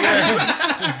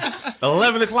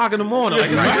 11 o'clock in the morning. Like,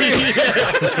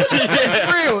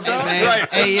 it's real, dog. Man,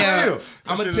 Right. hey, real.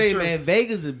 I'm gonna shit tell is you, true. man,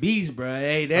 Vegas a beast, bro.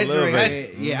 Hey, that love drink,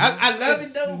 Vegas. yeah, I love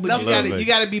it though, but Love you Vegas.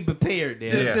 gotta be prepared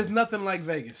there. There's, Yeah. there's nothing like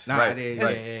Vegas. Nah, Right, it is.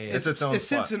 right. Yeah, yeah, It's its own It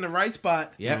sits spot. in the right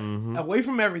spot, yeah. away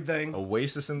from everything.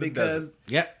 Oasis in the Because desert.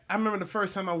 Yep. I remember the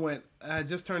first time I went, I had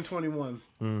just turned 21.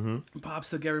 Pops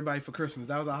took everybody for Christmas.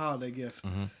 That was a holiday gift.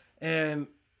 And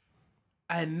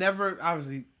I had never,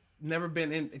 obviously, never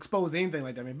been exposed to anything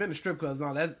like that. I mean, been to strip clubs and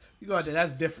all that. You go out there,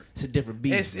 that's different. It's a different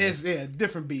beast. It's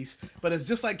different beast. But it's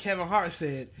just like Kevin Hart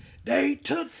said, they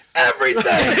took everything.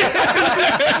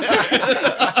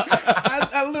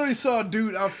 I literally saw a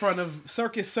dude out front of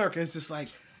Circus, just like,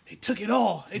 they took it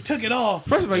all. They took it all.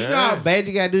 First of all, you know how bad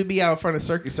you gotta do to be out in front of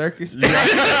Circus. Stop past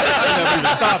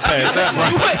that,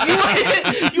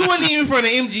 right? You weren't even in front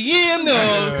of MGM,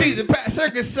 no season pass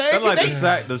Circus. That's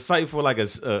like the site for like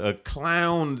a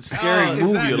clown scary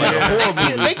movie, or like a horror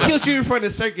movie. They killed you in front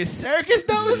of Circus,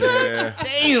 though, son.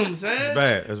 Damn, son. It's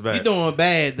bad. It's bad. You doing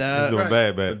bad, dog. It's doing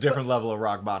Right. bad. Different level of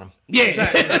rock bottom. Yeah.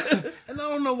 And I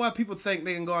don't know why people think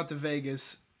they can go out to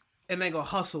Vegas and they gonna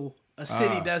hustle a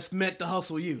city that's meant to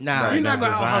hustle you. Nah, you're not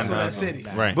not gonna out hustle that designed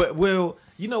city. Right. But well,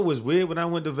 you know what's weird? When I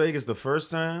went to Vegas the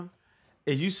first time,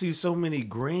 is you see so many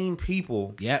green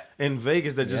people Yep. in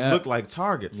Vegas that just Yep. look like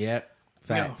targets. Yep.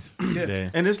 Facts. Yeah. Yeah.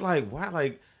 And it's like, why?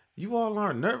 Like, you all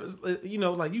aren't nervous. You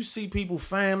know, like you see people,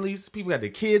 families, people got their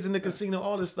kids in the casino,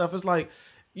 all this stuff. It's like,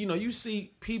 you know, you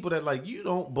see people that like, you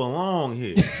don't belong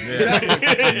here.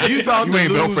 You thought You to ain't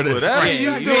built lose for this. whatever Right.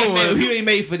 you You doing. ain't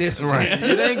made for this one. Right.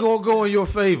 It ain't gonna go in your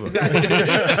favor.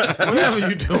 Whatever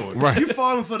you doing. Right. You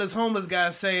falling for this homeless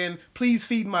guy saying, "Please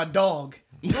feed my dog."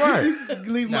 Right.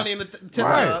 Leave money in the tip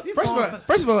Right. jar. You First falling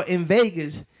for- of all, in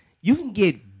Vegas, you can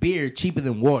get beer cheaper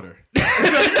than water.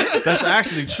 That's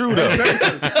actually true though.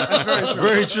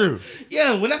 Very true.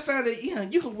 Yeah, when I found it,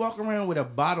 you can walk around with a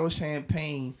bottle of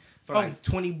champagne for like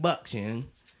 $20,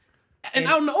 and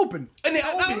out in the open. And they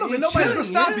Out in open the open. and Nobody's gonna chilling,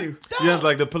 stop yeah. you. Yeah,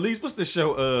 like the police. What's the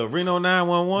show? Reno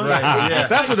 911. Right, yeah.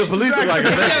 That's what the police look like.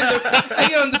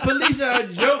 The police are a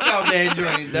joke out there,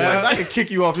 joint, dog. I can kick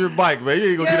you off your bike, man. You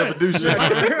ain't gonna get up and do shit.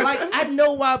 Like I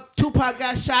know why Tupac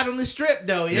got shot on the strip,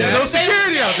 though. Yeah, There's no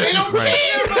security out there. They don't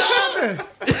care, bro.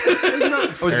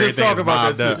 I was just Everything's talking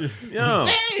about that mobbed too. Yeah,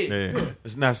 Hey. Yeah.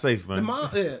 it's not safe, The man.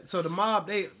 mob, yeah. So the mob,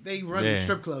 they run Yeah.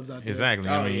 strip clubs out there. Exactly.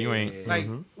 I mean, you ain't. Like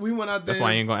we went out there. That's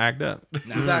why you ain't gonna act up.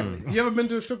 Exactly. You ever been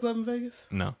to a strip club in Vegas?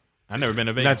 No, I never been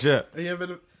to Vegas. Not yet. You ever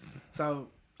been to, so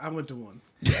I went to one.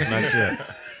 Not yet.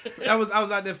 I was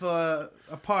out there for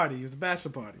a party. It was a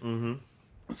bachelor party. Mm-hmm.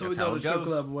 So we That's go how to it the strip goes.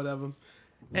 club or whatever,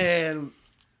 and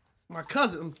my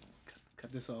cousin.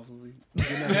 Cut this off. When we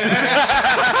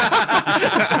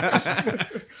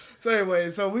so anyway,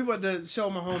 so we went to show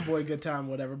my homeboy a good time,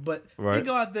 whatever. But Right. we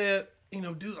go out there,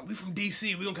 dude, we from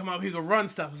DC. We gonna come out here, go run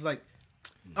stuff. It's like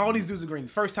all these dudes are green.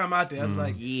 First time out there, I was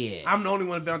like, Yeah. I'm the only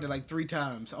one been out there like 3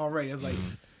 times already. I was like,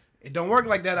 it don't work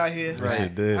like that out here. That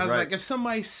shit did. I was Right. like, if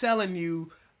somebody's selling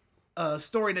you a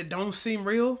story that don't seem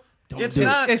real, it's do it.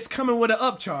 not. It's coming with an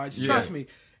upcharge. Yeah. Trust me.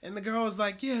 And the girl was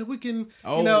like, "Yeah, we can."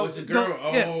 Oh, it's a girl?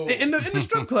 Yeah, Oh. in the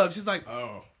strip club, she's like,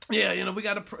 Oh. "Yeah, we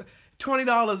got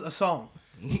 $20 a song.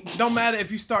 Don't matter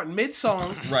if you start mid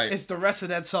song. Right. It's the rest of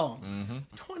that song.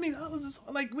 $20 a song.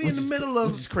 Like we in the middle Which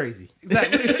of is crazy.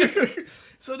 exactly.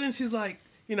 So then she's like,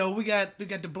 we got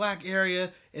the black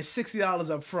area. It's $60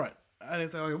 up front. And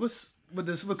it's like, okay,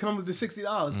 what comes with the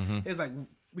 $60? It's like,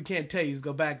 we can't tell you. Just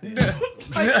go back there. Like,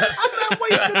 I'm not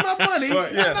wasting my money.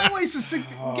 I'm not wasting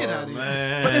 60. Get out of here.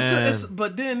 man. But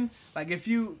but then, like, if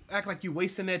you act like you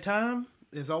wasting their time,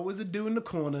 there's always a dude in the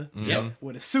corner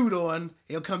with a suit on.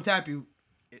 He'll come tap you.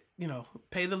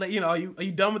 Pay the lady. Are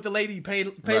you done with the lady? You pay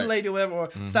the Right. lady or whatever, or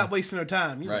stop wasting her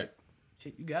time. You're Right. like,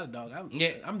 shit, you got it, dog.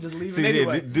 Yeah. I'm just leaving See,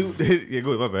 anyway. dude, yeah,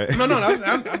 go ahead, my bad. No,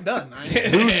 I'm done. I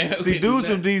ain't- See, dudes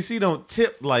from DC don't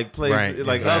tip like places, Right,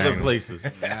 like exactly. other places.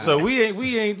 So we ain't,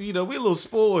 we a little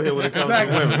spoiled here when it comes to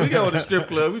women. We go to the strip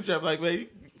club, we trap like, man, you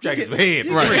check his head.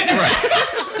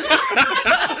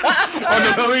 On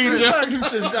the freezer.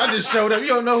 I just showed up. You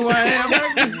don't know who I am.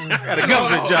 I got a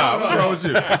government job. What's wrong with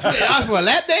you? They asked for a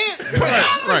lap dance?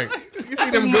 Right. You see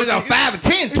them goods on 5 and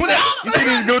 10, $20. You see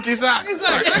these Gucci socks?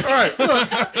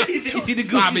 Right. You see the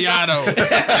Gucci. Fabiano.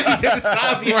 You see the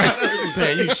Sabiano.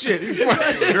 Man, you shit.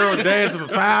 Girl dancing for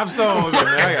 5 songs. Man,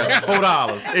 I got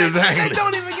 $4. They Exactly.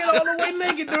 don't even get all the way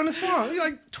naked during the song. You're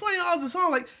like $20 a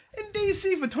song. Like in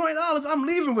DC for $20, I'm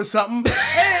leaving with something,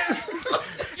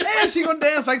 and she gonna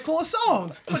dance like 4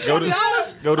 songs for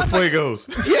 $20. Go to Fuegos.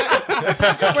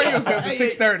 Radio's there for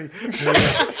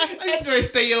 $6.30. Andre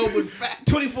stay open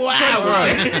 24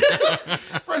 hours.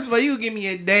 First of all, you give me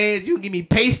a dance, you give me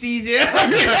pasties. Yeah.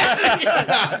 You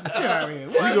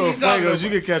go to Fuegos, you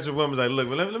can catch a woman like, look,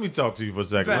 let me talk to you for a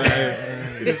second.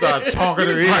 You start talking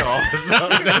her ear off or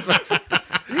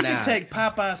something. You Nah. can take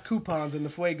Popeye's coupons in the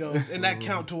Fuegos, and that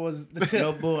count towards the tip.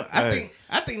 No boy, I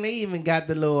think they even got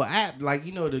the little app, like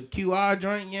you know the QR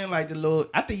joint, yeah, like the little.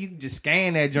 I think you can just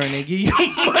scan that joint and give you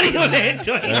money on that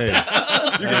joint. Hey,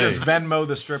 You can just Venmo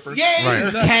the strippers. Yeah, Right.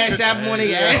 just cash out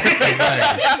money.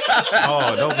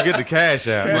 oh, don't forget the Cash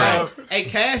App. Right. Hey,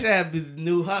 Cash App is the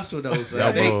new hustle though. So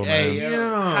Yeah, they, bro, hey, man.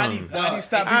 yo. How do you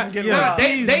stop people getting yeah. robbed?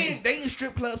 They in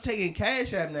strip clubs taking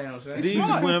Cash App now. Son. These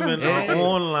smart. women Yeah. are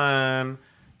online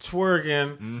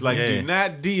twerking. Like, Yeah. do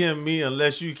not DM me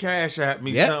unless you Cash App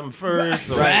me Yep. something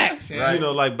first. Or, Facts, yeah. You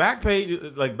know, like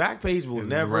Backpage will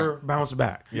never bounce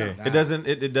back. Yeah. It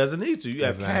doesn't need to. You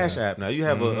have Exactly. Cash App now. You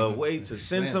have a way to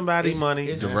send somebody It's- money.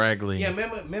 it's- Directly. Yeah,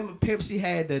 remember Pepsi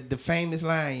had the famous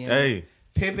line. You know? Hey,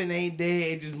 Pimpin' ain't dead.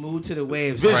 It just moved to the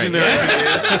website.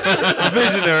 visionary.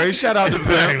 Visionary. Shout out to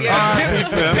Pimp.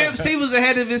 Yeah, Pimp C was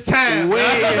ahead of his time.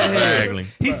 Way dog. Exactly.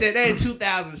 He said that in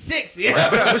 2006.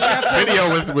 Yeah. Video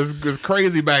was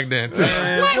crazy back then too.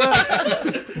 Man,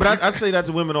 what? But I say that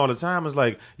to women all the time. It's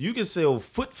like you can sell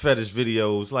foot fetish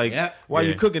videos like Yep. while you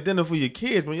Yeah. cooking dinner for your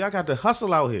kids, but y'all got to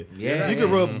hustle out here. Yeah. You can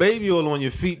rub baby oil on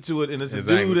your feet to it, and it's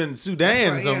Exactly. a dude in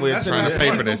Sudan right, somewhere yeah, that's sending Trying to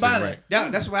right. pay for that shit, Nobody.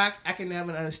 right? That's why I can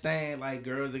never understand like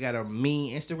girls that got a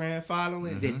mean Instagram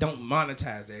following that don't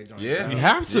monetize that joint. Yeah. You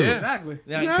have to. Yeah. Exactly.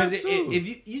 Now, You have 'cause to.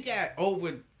 if you got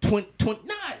over 20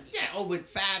 you got over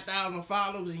 5,000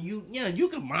 followers and you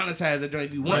can monetize that joint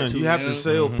if you want Man, to. you have know? to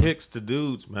sell pics to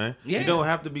dudes, man. Yeah. You don't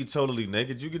have to be totally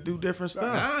naked. You could do different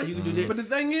stuff. Nah, you can do that. But the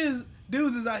thing is,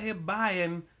 dudes is out here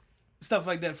buying stuff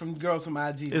like that from girls from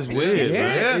IG. It's weird, yeah,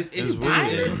 man. it's It's weird.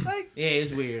 weird. Like, Yeah,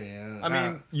 it's weird. Yeah. I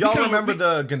mean, y'all remember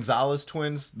the Gonzalez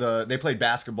twins? They played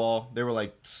basketball. They were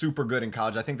like super good in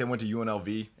college. I think they went to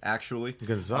UNLV actually.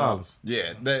 Gonzalez.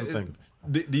 Yeah, think-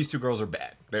 these two girls are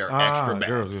bad. They are Ah, extra bad.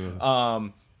 girls, yeah.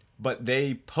 But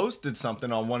they posted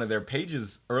something on one of their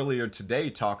pages earlier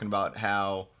today talking about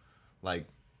how, like,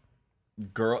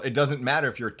 it doesn't matter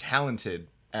if you're talented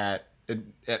at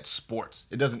sports.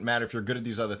 It doesn't matter if you're good at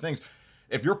these other things.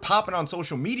 If you're popping on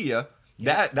social media,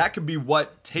 that could be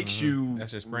what takes you.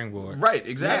 That's your springboard. Right,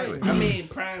 exactly. I mean,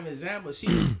 prime example, she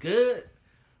was good,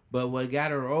 but what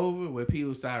got her over, where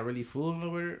people started really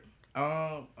fooling with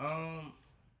her,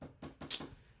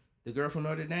 the girl from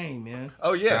Notre Dame, man.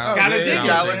 Oh yeah, Skylar yeah, Diggins.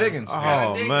 Skylar Diggins. Oh,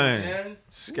 Skylar Diggins, man.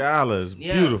 Skylar is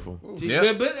Yeah. beautiful.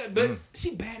 Yeah. But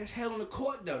she bad as hell on the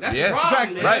court though. That's Yeah, the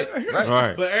problem, man. right.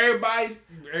 Right. But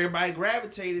everybody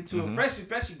gravitated to her,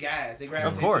 especially guys. They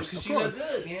gravitated course, because of she looked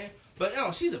good, man. But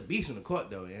she's a beast on the court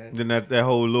though, man. Then that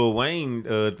whole Lil Wayne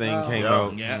thing came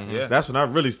out. Yeah. Yeah. That's when I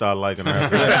really started liking her.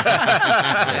 After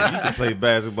that. Man, you can play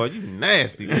basketball. You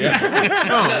nasty.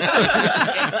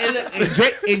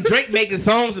 and Drake making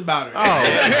songs about her. Oh,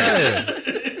 man.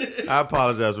 I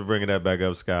apologize for bringing that back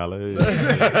up,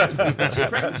 Skylar. She's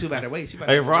pregnant too, by the way.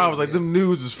 Hey, Ron was like, them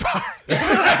nudes was fire. They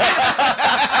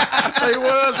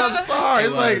was. I'm sorry.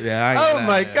 It's like, Yeah, I ain't oh gonna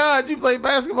my lie. God, you play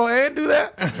basketball and do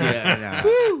that? Yeah,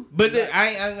 nah. But I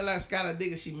ain't gonna lie, Skylar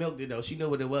Diggins, she milked it though. She knew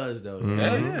what it was though.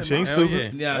 Yeah, She ain't Hell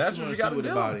stupid. yeah. That's she what wasn't you gotta stupid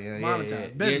do. about it. Yeah, Monetize. yeah,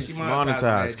 Business. she Monetize,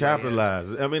 that,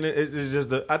 capitalize. I mean, it's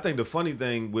just I think the funny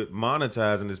thing with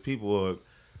monetizing is people are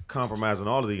compromising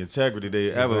all of the integrity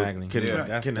they ever Exactly. can, Yeah,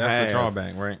 that's can the have.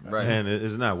 drawback, right? Right. And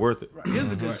it's not worth it.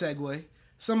 here's a good segue.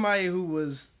 Somebody who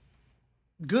was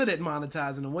good at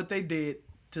monetizing and what they did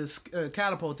to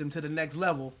catapult them to the next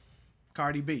level,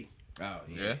 Cardi B. Oh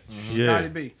yeah. Yeah. Cardi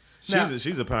B. Now,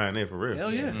 She's a pioneer for real.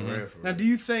 hell yeah. For real, for Now, real. do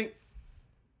you think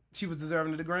she was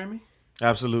deserving of the Grammy?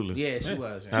 Absolutely. Yeah, she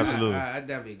was. Absolutely. I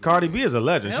definitely agree. Cardi B is a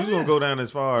legend. Hell She's gonna yeah. go down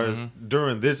as far as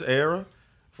during this era,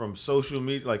 from social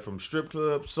media, like from strip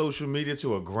club, social media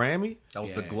to a Grammy. That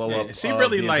was the Yeah. glow Yeah, up. she of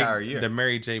really the like entire year. the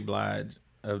Mary J. Blige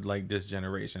of like this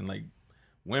generation. Like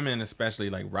women especially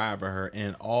like ride for her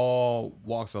in all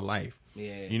walks of life.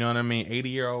 Yeah. You know what I mean?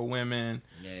 80-year-old women,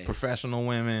 Yeah. professional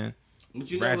women, But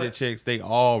you know ratchet what? chicks, they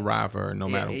all ride for her no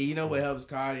Yeah, matter. and you know what helps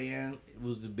Cardi in? It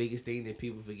was the biggest thing that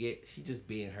people forget. She just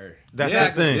being her. That's Yeah,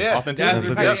 the thing. yeah.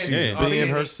 Authenticity. That's the Yeah. thing. She's Yeah. being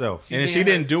Yeah. herself. And she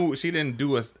didn't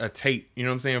do a tape, you know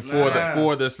what I'm saying, Nah.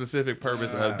 for the specific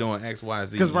purpose Nah. of doing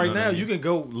XYZ. Because right you know now what I mean? you can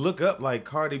go look up like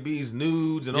Cardi B's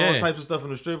nudes and all Yeah. types of stuff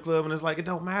in the strip club, and it's like it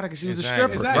don't matter because she was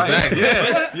Exactly. a stripper. Exactly.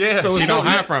 Exactly. yeah. So She it's don't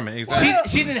no- hide from it. Exactly.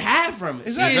 She didn't hide from it.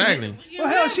 Exactly. Well,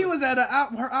 hell, she was at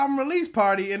her album release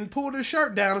party and pulled her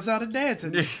shirt down and started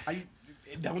dancing.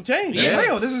 It don't change. Yeah. It's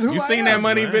real. This is who You I seen am. that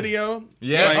money man. video?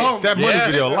 Yeah. Like, Oh, That money yeah.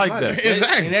 video, I like that.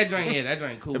 Exactly. And that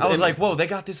joint cool. I was like, whoa, they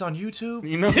got this on YouTube?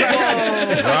 You know,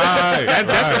 Right.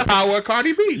 that's the power of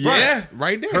Cardi B. Yeah.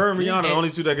 right there. Her and Rihanna, the only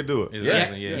two that could do it.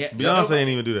 Exactly. Yeah. Beyonce ain't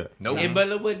even do that. Nope. And but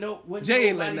look, what Jay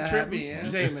ain't letting nobody that happen. tripping. Yeah?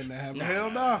 Jay ain't letting that happen.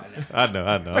 Hell no. I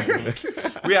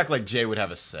know. We act like Jay would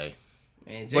have a say.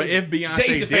 Man, But if Jay's Beyonce a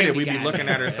did it, family we'd be guy. looking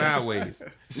at her sideways.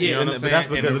 You know what I'm but saying? that's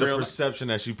And because of the real- perception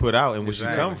that she put out and where she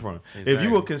Exactly. come from. If Exactly.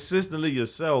 you were consistently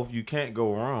yourself, you can't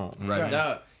go wrong. Right.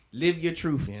 Dog, live your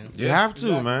truth, man. You have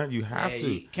to, man. You have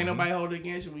to. Can't nobody hold it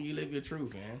against you when you live your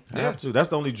truth, man. Have to. That's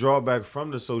the only drawback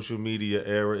from the social media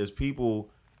era is people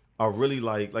are really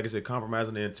like I said,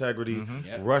 compromising their integrity,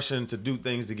 Yep. rushing to do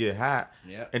things to get hot,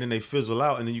 Yep. and then they fizzle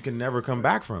out, and then you can never come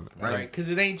back from it. Right?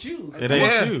 Because it ain't you. It ain't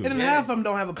Yeah. you. And then half of them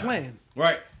don't have a plan.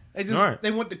 Right. They just Right.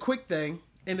 they want the quick thing,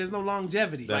 and there's no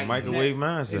longevity. That Like microwave that.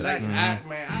 mindset. It's like,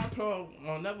 I applaud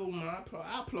on another one.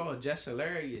 I applaud Just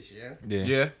Hilarious, yeah. Yeah.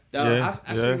 Yeah, Dog, Yeah,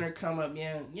 I yeah. seen her come up,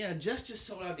 just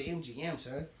sold out the MGM,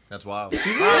 son. that's wild.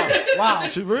 Wow.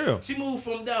 She real. She moved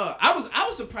from the. I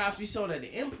was surprised she sold at the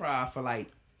Improv for like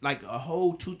a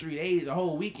whole 2-3 days, a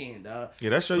whole weekend, dog.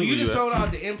 Yeah, that show When you you where just you at. sold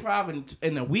out the Improv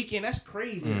in a weekend, that's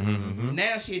crazy.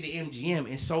 Now she at the MGM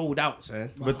and sold out,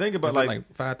 son. But think about It's like,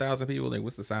 like 5,000 people. Like,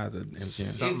 what's the size of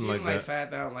MGM? Something MGM like that.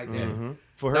 5,000 like that.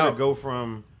 for her No. to go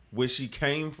from where she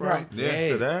came from Right. Yeah.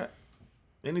 to that,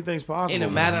 anything's possible. In a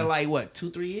man. matter of like what,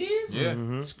 2-3 years? Yeah.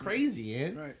 It's crazy,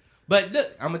 man. Right. But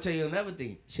look, I'm gonna tell you another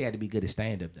thing. She had to be good at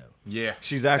stand up though. Yeah,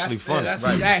 She's actually That's- funny.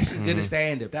 that's- She's actually good at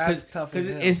stand up. That's tough Because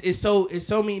as hell. it's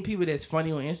so many people that's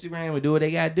funny on Instagram and do what they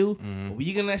gotta do. But when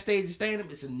you get on that stage and stand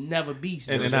up, it's another beast.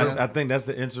 And, you and know? I think that's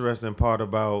the interesting part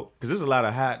about because there's a lot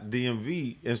of hot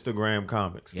DMV Instagram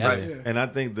comics. Yeah. Right. Yeah. And I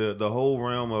think the whole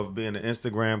realm of being an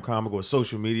Instagram comic or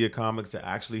social media comics to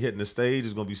actually hitting the stage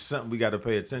is going to be something we got to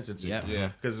pay attention to. Yep. Yeah.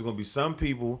 Because there's going to be some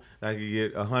people that can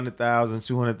get 100,000,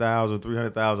 200,000,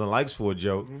 300,000 likes for a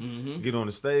joke, get on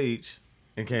the stage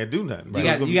and can't do nothing. So it's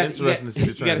going to be interesting to see the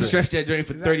you gotta transition. stretch that joint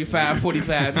for 35,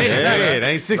 45 minutes. Yeah, it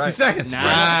ain't 60 Right. seconds. Nah,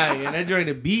 yeah, that joint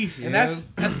a beast. And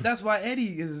that's why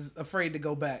Eddie is afraid to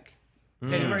go back.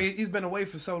 Eddie Murray, he's been away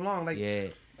for so long. Like yeah.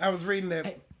 I was reading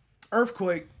that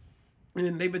Earthquake,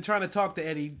 and they've been trying to talk to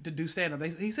Eddie to do stand up.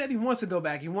 He said he wants to go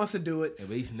back. He wants to do it. Yeah,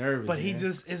 but he's nervous. But he man.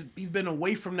 just he's been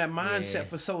away from that mindset Yeah.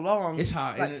 for so long. It's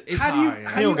hard. Like, It's how do you- hard, how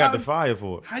He do don't you got the out- fire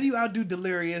for it. How do you outdo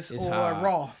Delirious It's or hard.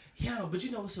 Raw? Yeah, but you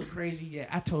know what's so crazy? Yeah,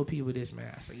 I told people this,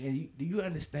 man. I said, yeah, do you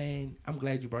understand? I'm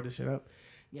glad you brought this shit up.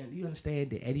 Yeah, do you understand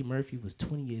that Eddie Murphy was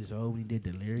 20 years old when he did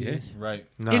Delirious? right.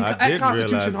 No, In, I at did realize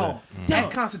Constitution that. Hall. Dog,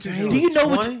 At Constitution Do Hall. you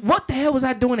know 20? what the hell was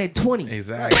I doing at 20?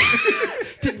 Exactly.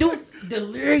 To do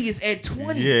Delirious at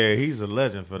 20. Yeah, he's a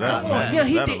legend for that. Come on. man. Yeah,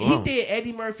 he That did. alone. He did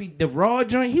Eddie Murphy, the Raw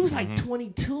joint. He was like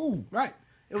 22. Right.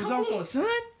 It was Come all on, son.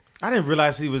 I didn't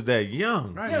realize he was that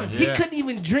young. right. Yeah, He couldn't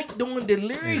even drink during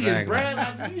Delirious, Exactly.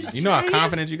 bruh. Like, You know how serious?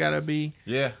 confident you gotta be.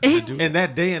 Yeah. And he, In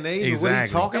that day and age, of what he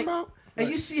Exactly. talking about? and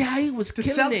you see how he was killing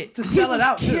sell- it. to He sell it was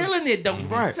out, too. killing it though.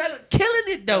 Right. Killing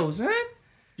it though, son.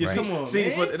 You Right. see, Come on, see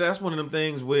man. that's one of them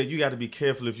things where you got to be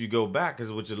careful if you go back because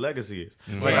of what your legacy is.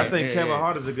 Like Yeah, I think yeah, Kevin yeah.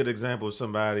 Hart is a good example of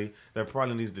somebody that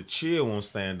probably needs to chill on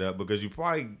stand up because you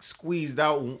probably squeezed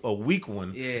out a weak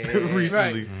one Yeah,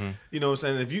 recently. right. You know what I'm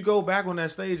saying? If you go back on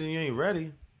that stage and you ain't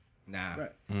ready, Nah.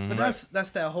 Right. But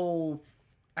that's that whole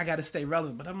I gotta stay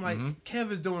relevant. But I'm like,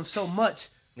 Kev is doing so much.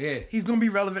 Yeah. He's gonna be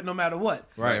relevant no matter what.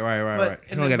 Right. But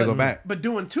You don't gotta go back. But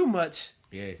doing too much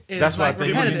Yeah. is That's what I like think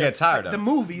people can repetitive. get tired Like of. the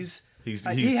movies. he's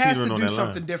Like, he's he has to teetering on do that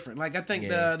something line. different. Like I think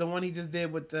Yeah. the one he just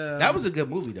did with the That was a good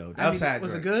movie though. The I mean, Upside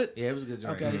was it joint. good? Yeah, it was a good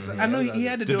joint. Okay, so Yeah, I know it was he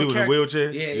had to The do dude a in the character.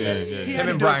 wheelchair. Yeah. He Him had and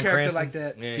to do a Bryan character Cranston. like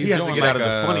that. Yeah. He has to doing get out of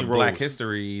like the a funny Black roles.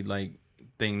 History like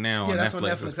thing now Yeah, on that's on Netflix.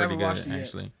 Netflix. It's I pretty haven't good watched it yet.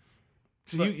 actually.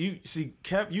 See, you see,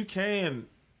 Cap, you can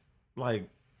like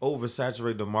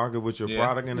oversaturate the market with your Yeah.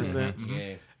 product in a sense.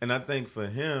 Yeah. And I think for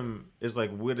him, it's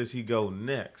like, where does he go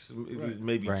next?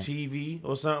 Maybe Right. TV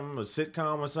or something, a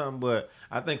sitcom or something. But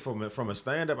I think from a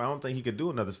stand up, I don't think he could do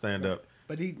another stand up,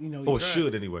 But he he or tried.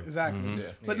 should anyway. Exactly.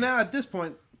 Yeah. But now at this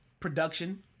point,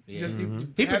 production. Yeah. Just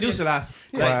He produced a lot. Like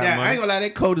Quiet that. I Money. ain't gonna lie,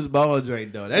 that Coldest Ball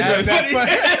joint though. That Yeah, joint that's funny.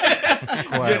 Quiet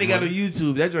That joint got on Money.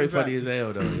 YouTube. That joint funny Exactly. as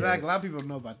hell though. Exactly. A lot of people don't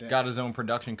know about that. Got his own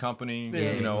production company.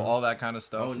 Yeah. You know, all that kind of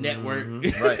stuff. On network.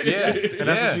 Right. Yeah. And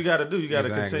that's what you got to do. You got to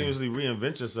Exactly. continuously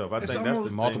reinvent yourself. I It's think that's the almost-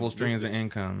 thing. Multiple Just streams the- of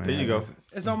income, man. There you go.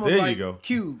 It's almost There you like go.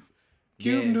 Cube.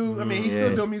 Cube Yeah. knew. I mean, he's Yeah.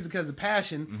 still doing music as a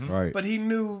passion, Right. but he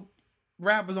knew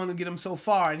rap was only get him so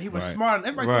far, and he was Right. smart.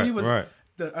 Everybody thought he was Right.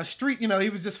 a street. You know, he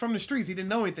was just from the streets. He didn't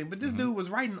know anything. But this dude was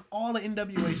writing all the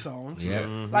NWA songs. Yeah.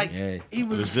 Like Yeah. he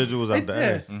was Residuals out the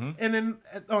ass. And then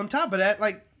on top of that,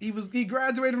 like he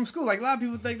graduated from school. Like a lot of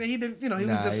people think that he didn't. You know, he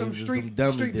was Nah, just he some was just street some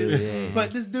dummy street dude, dude. yeah.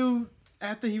 But this dude,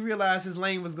 after he realized his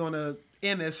lane was going to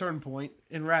end at a certain point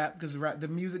in rap, because the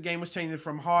music game was changing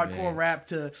from hardcore Yeah. rap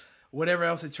to whatever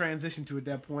else it transitioned to at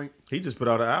that point. He just put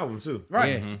out an album too.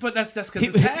 Right. Yeah. But that's because He,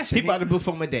 his passion. he about to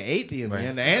perform at the Atheist,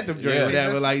 man. The Anthem joint, Yeah.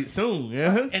 whatever, like soon.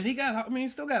 Yeah. and he got, I mean, he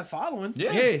still got a following.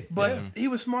 Yeah. But he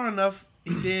was smart enough.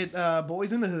 He did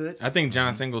Boys in the Hood. I think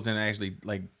John Singleton actually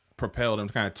like propelled him,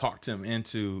 kind of talked him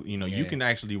into, you know, you can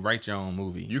actually write your own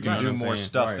movie. You can do more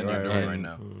stuff than you're doing right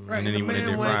now. Right. And then he the went and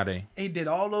man did Friday. He did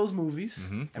all those movies.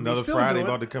 And Another he's still Friday doing-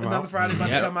 about to come Another out. Friday about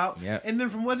to Yep. come out. Yep. And then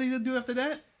from what did he do after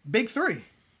that? Big Three.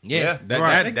 Yeah.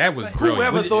 That was brilliant.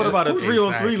 Whoever thought about a 3-on-3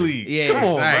 Exactly. league? Yeah, Come on,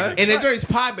 exactly. man. And the joint's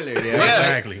popular. Yeah.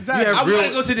 Exactly. Exactly. Yeah, I want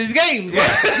to go to these games.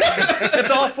 Yeah. It's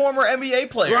all former NBA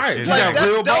players. Right. You Like, got that's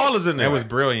real dope. ballers in there. That was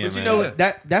brilliant, But you man. know what?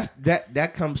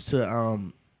 That comes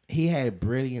to he had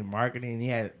brilliant marketing. He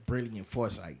had brilliant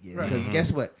foresight. Yeah. Because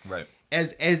guess what? Right.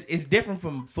 As it's different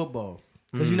from football.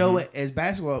 Because you know what? As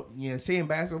basketball, seeing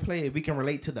basketball player, we can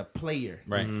relate to the player.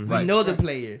 Right. We know the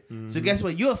player. So guess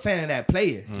what? You're a fan of that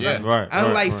player. Yeah. Right.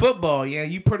 Unlike right. football,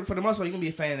 you put it for the most part, you're gonna be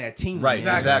a fan of that team. Right.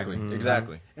 Yeah. Exactly.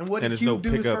 Exactly. And what And did there's no Cube do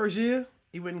his pickup. first year?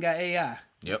 He went and got AI.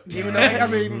 Yep. Even though, I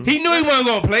mean, He knew he wasn't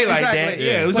gonna play like that. Exactly.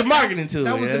 Yeah, it was a But marketing tool.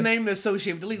 that was yeah. the name to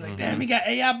associate with the league. Like, damn, he got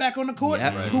AI back on the court,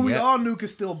 Yep. Right. who we Yep. all knew could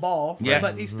still ball, Yep.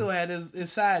 but he still had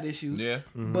his side issues. Yeah.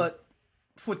 But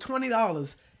for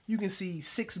 $20, you can see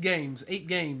 8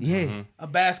 games Yeah.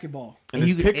 of basketball. And it's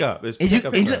you can- pickup. It's And you,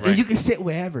 pickup. and look, stuff. and you can sit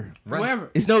wherever.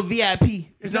 Whoever. It's no VIP.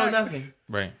 It's no Exactly. nothing.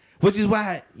 Right. Which is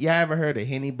why y'all ever heard of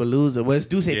Henny Palooza? Well, it's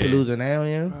Duce Yeah. Palooza now,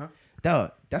 yeah.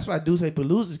 Dog, that's why Duce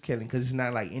Palooza is killing, because it's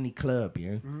not like any club,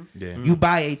 yeah. Yeah. You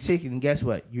buy a ticket and guess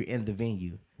what? You're in the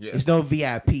venue. Yeah. It's no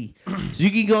VIP. So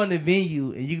you can go in the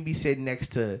venue and you can be sitting next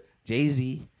to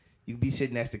Jay-Z. You can be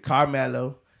sitting next to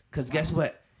Carmelo. Because guess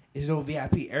what? It's no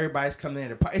VIP. Everybody's coming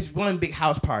in. It's one big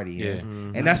house party, yeah.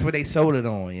 And that's what they sold it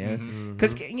on, yeah.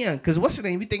 Because what's the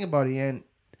name? If you think about it, yeah.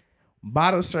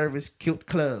 Bottle service killed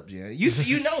clubs, yeah.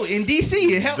 You know, in DC,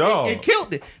 it helped. Dog. It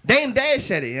killed it. Dame Dash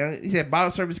said it, yeah. He said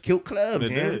bottle service killed clubs,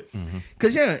 It yeah. did.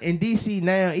 Cause in DC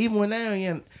now, even when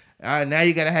now, now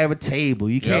you gotta have a table.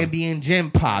 You can't be in gym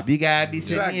pop. You gotta be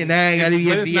sitting. Exactly. Now you gotta be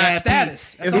But a it's VIP. not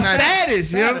status. It's That's not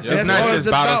status, you know. status. It's That's not all just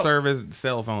bottle about. service,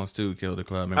 cell phones too kill the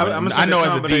club. Man. I'ma say I know the as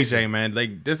a combination. DJ, man,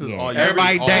 like this is Yeah. all you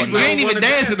Everybody see all dance. We night. ain't even wanna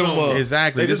dancing dance no no more. more.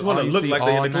 Exactly. They This just is wanna all you look see like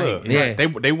they in all the club. night. Yeah.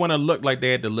 They want to look like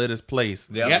they at the littest place.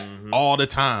 Yep. Yep. All the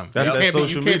time. That's you that can't be,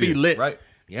 social you can't be media. lit Right.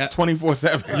 Yeah.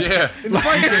 24/7. Yeah. And the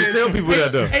funny thing is, Tell people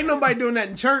that though. ain't nobody doing that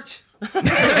in church.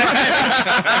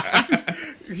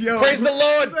 Yo, Praise the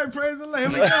Lord. Praise the Lord. Here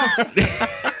we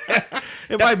go.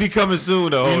 It might be coming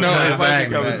soon though. You know, it might be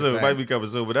exactly. coming Right, soon. right. It might be coming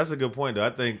soon. But that's a good point though. I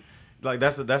think like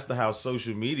that's the how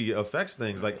social media affects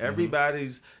things. Like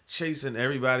everybody's chasing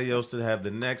everybody else to have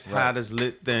the next hottest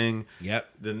lit thing. Yep.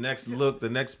 The next look, the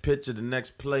next picture, the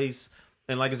next place.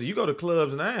 And like I said, you go to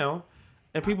clubs now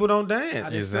and people don't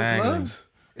dance. Exactly. Clubs.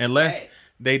 Unless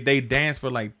they dance for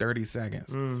like 30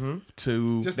 seconds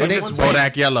to Just They like just one wait.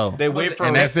 Bodak Yellow. They wait for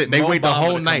and that's it. They wait the Mo Bamba whole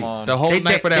to come night. on. The whole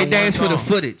night for that They one dance for the song.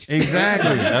 footage.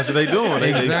 Exactly. That's what they doing.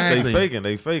 They Exactly. faking.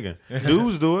 They faking.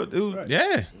 Dudes do it. Dude.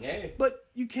 Yeah. But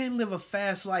you can't live a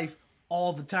fast life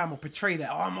all the time or portray that.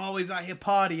 Oh, I'm always out here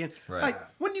partying. Right. Like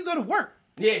when you go to work,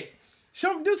 Yeah.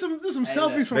 do some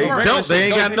selfies from They work. don't. They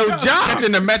ain't got no job.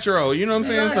 Catching the metro. You know what I'm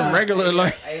saying? Some regular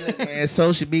like. Hey, look, man,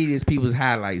 social media is people's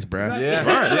highlights, bro. Yeah.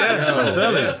 Right. Yeah. I'm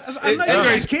telling you. I know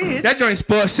you got kids. That joint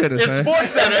Sports Center, It's son.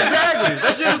 Sports Center, exactly.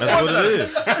 That shit is That's Sports what it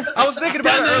Center. is. I was thinking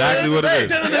about it Exactly earlier what it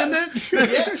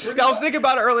today. is. I was thinking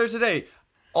about it earlier today.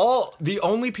 The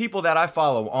only people that I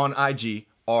follow on IG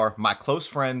are my close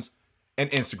friends and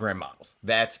Instagram models.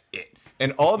 That's it.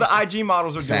 And all the IG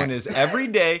models are doing is every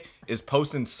day is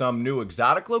posting some new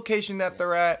exotic location that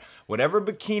they're at, whatever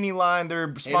bikini line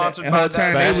they're sponsored And by. whole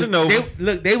time that. Fashion Nova.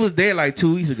 they was there like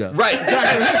 2 weeks ago. Right,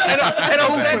 exactly. and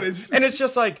I'm saying- footage. and it's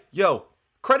just like, yo,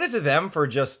 credit to them for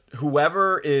just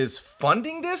whoever is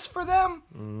funding this for them.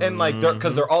 And like,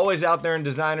 because they're always out there in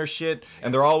designer shit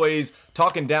and they're always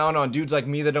talking down on dudes like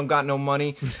me that don't got no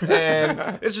money.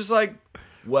 And it's just like,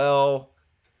 well,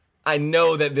 I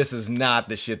know that this is not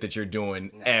the shit that you're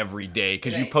doing every day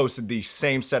because you posted the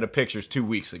same set of pictures 2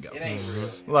 weeks ago. It ain't real.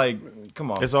 Like,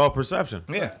 come on. It's all perception.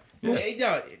 Yeah. Hey,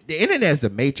 yo, the internet's the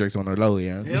matrix on the low,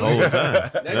 yeah. All the time.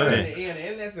 The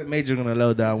internet's the matrix on the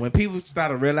low, dog. When people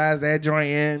start to realize that joint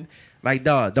in, like,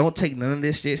 dog, don't take none of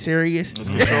this shit serious. It's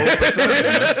controlled perception,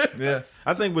 man. Yeah.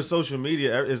 I think with social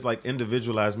media, it's like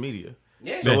individualized media.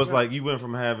 Yeah. So it's like you went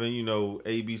from having,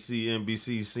 ABC,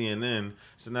 NBC, CNN,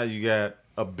 so now you got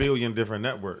a billion different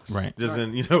networks. Right. Just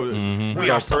in, We it's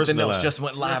are all something else personalized. just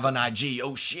went live on IG.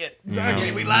 Oh, shit.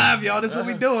 Exactly. We live, y'all. This is what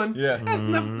we doing. Yeah.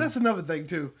 That's another thing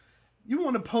too. You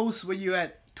want to post where you're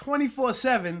at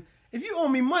 24/7, if you owe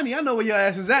me money, I know where your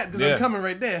ass is at because Yeah. I'm coming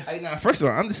right there. Hey, nah, first of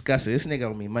all, I'm disgusted. This nigga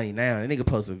owe me money now. That nigga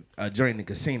posted a joint in the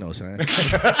casino, son.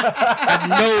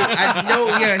 I know,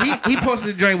 yeah. He posted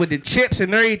a joint with the chips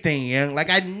and everything, yeah. Like,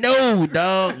 I know,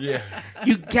 dog. Yeah.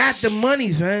 You got the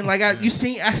money, son. Like, I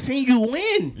seen you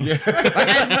win. Yeah. Like,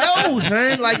 I know,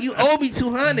 son. Like, you owe me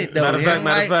 200, though. Matter of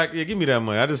yeah. fact, yeah, give me that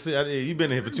money. I just see, you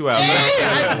been in here for 2 hours. Yeah,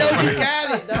 I know you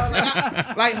got it,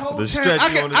 dog. Like whole The time,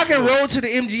 stretch you on this I can floor. roll to the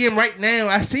MGM right now.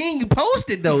 I seen you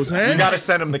posted those, You son. gotta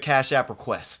send him the Cash App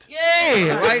request.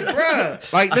 Yeah, like,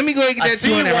 bruh. Like, let me go ahead and get I that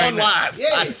see you 200 right on now. live. Yeah.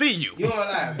 I see you. You on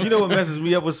live. You know what messes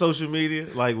me up with social media?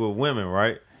 Like with women,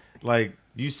 right? Like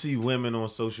you see women on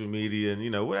social media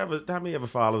and whatever, how many ever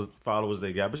followers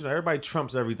they got, but everybody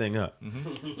trumps everything up.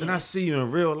 Mm-hmm. And I see you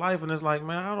in real life and it's like,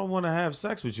 man, I don't want to have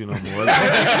sex with you no more.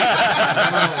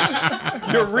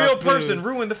 Your real person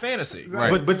ruined the fantasy.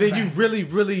 Right. But then you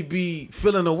really be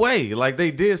feeling away like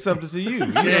they did something to you.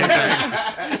 And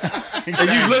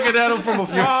you looking at them from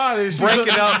afar and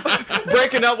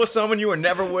Breaking up with someone you were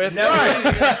never with.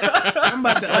 I'm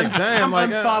about to like, damn, I'm like,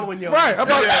 unfollowing your right, ass.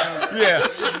 about Yeah.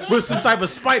 with some type of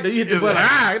spite that you hit the button.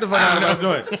 Get the fuck out of my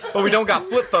joint. But we don't got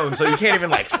flip phones, so you can't even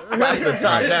like slap the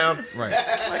top down. Right.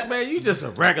 Like, man, you just a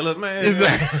regular man.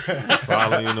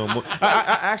 Following you no more.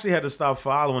 I actually had to stop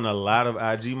following a lot of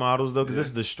IG models though, because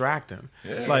it's distracting.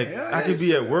 Like I could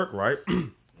be at work, right?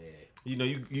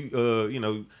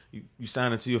 You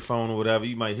sign into your phone or whatever.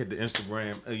 You might hit the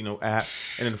Instagram, app,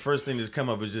 and then the first thing that's come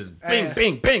up is just bing,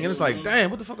 bing, bing, and it's like, damn,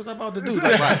 what the fuck was I about to do?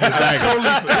 Like,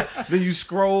 then you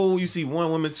scroll, you see 1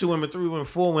 woman, 2 women, 3 women,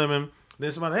 4 women.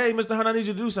 Then somebody, hey, Mr. Hunt, I need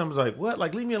you to do something. It's like, what?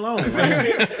 Like, leave me alone.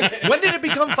 When did it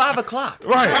become 5 o'clock?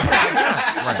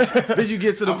 Right. Then you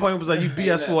get to the point where it's like you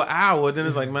BS for an hour. Then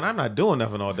it's like, man, I'm not doing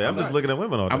nothing all day. I'm just looking at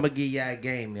women all day. I'm gonna give y'all a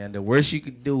game, man. The worst you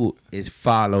could do is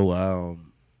follow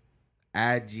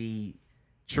IG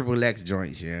XXX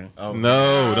joints, yeah. Oh.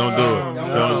 No, don't do it.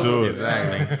 Don't do it.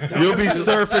 Exactly. You'll be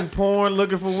surfing porn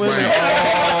looking for women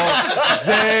all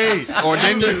day. Or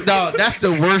then you, No, that's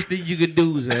the worst thing you could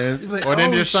do, man. or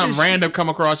then Oh, just something shit. random come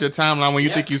across your timeline when you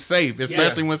think you're safe,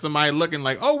 especially when somebody looking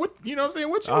like, oh, what, you know what I'm saying?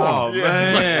 What you Oh want?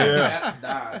 man.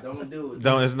 Nah, don't do it.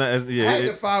 Don't. It's not. It's, I yeah. had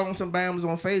to follow some bams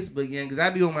on Facebook, yeah, because I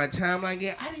be on my timeline,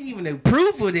 yeah. I didn't even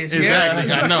approve for this, yeah.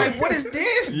 Exactly, I know. Like, what is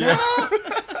this, dog?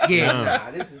 Yeah,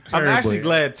 nah, this is I'm terrible. actually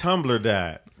glad Tumblr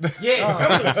died. Yeah,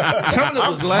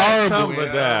 Tumblr was Glad horrible.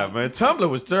 Tumblr died, man. Tumblr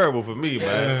was terrible for me,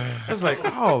 man. It's like,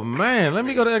 oh man, let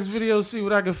me go to X videos see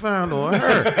what I can find on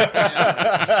her.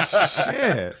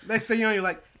 Shit. Next thing you know, you're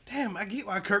like, damn, I get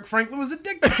why Kirk Franklin was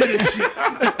addicted to this shit.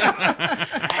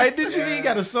 Hey, did you he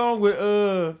got a song with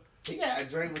He got a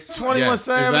drink with 21 Yes,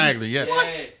 Savage? exactly. Yeah.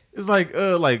 It's like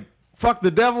fuck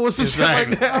the devil or some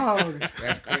Exactly. shit like that. Oh,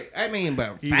 That's great. I mean,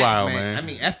 but He facts, wild, man. I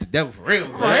mean, that's the devil for real.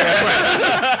 He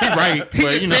right,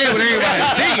 but you know. Say what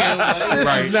everybody's thinking. This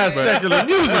Right, is not but- secular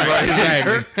music right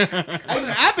here.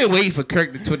 Exactly. I've been waiting for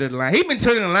Kirk to Twitter the line. He been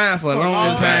Twitter the line for a long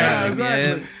long time. time,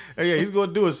 exactly. man. Hey, yeah, he's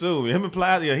gonna do it soon. Him and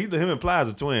Plies, him and Plies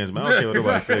are twins, man. I don't care what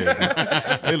nobody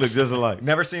says. They look just alike.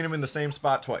 Never seen him in the same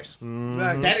spot twice.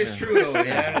 exactly. That is true, though,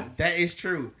 man. That is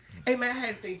true. Hey, man, I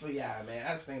had to think for y'all, man.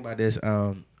 I was thinking about this.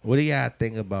 What do y'all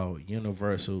think about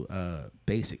universal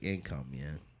basic income,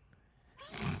 man?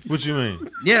 What you mean?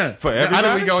 Yeah. For How everybody?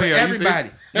 do we go For here? Are you everybody.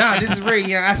 serious? Nah, this is real.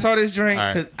 Yeah, I saw this drink All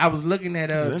right. because I was looking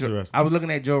at is interesting. I was looking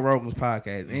at Joe Rogan's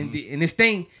podcast, and and this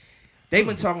thing, they've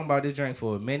been talking about this drink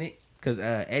for a minute because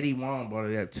Eddie Wong brought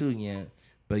it up too, yeah.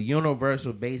 But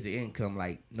universal basic income,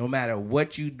 like no matter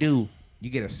what you do,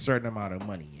 you get a certain amount of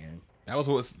money, yeah. That was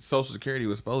what Social Security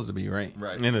was supposed to be, right?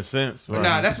 Right. In a sense. But Right.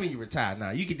 nah, that's when you retire.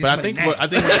 Nah, you get this But I money think now. I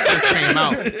think when it first came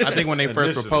out, I think when they first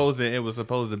Initially. proposed it, it was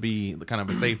supposed to be kind of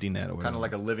a safety net or whatever. Kind of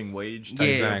like a living wage. Yeah.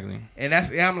 Exactly. And that's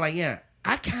I'm like, yeah,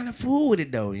 I kind of fool with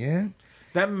it though, yeah.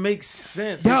 That makes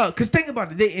sense. Dog, cause think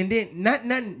about it, and then not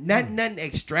nothing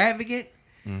extravagant,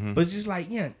 but it's just like,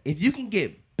 yeah, if you can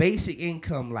get basic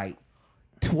income like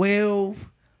 12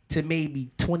 to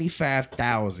maybe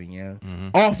 25,000, yeah,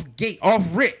 off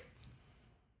rip.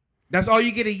 That's all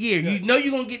you get a year. You know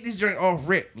you're gonna get this drink off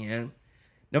rip, yeah.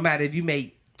 No matter if you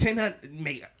make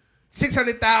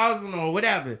 600,000 or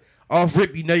whatever off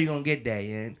rip, you know you're gonna get that,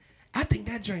 yeah. I think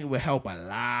that drink would help a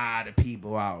lot of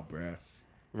people out, bruh.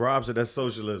 Rob said that's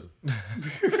socialism.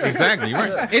 Exactly,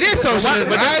 right. It is socialism.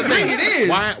 But I this is the agree. thing. It is.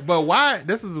 Why? But why?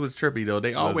 This is what's trippy though.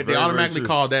 They always very, they automatically very true.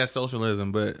 call that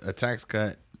socialism, but a tax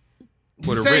cut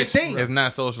for the Same rich thing. is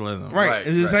not socialism. Right. Right,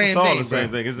 It's the right. same It's all thing. the same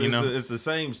bruh. thing. It's, You know? it's the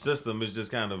same system. It's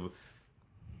just kind of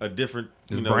a different.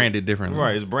 It's branded differently.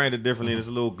 Right. It's branded differently. And it's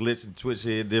a little glitch and twitch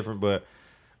here different. But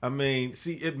I mean,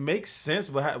 see, it makes sense.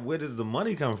 But where does the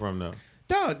money come from though?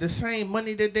 dog, the same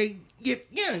money that they give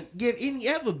any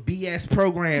other BS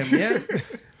program, yeah.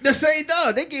 The same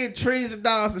dog. They get trillions of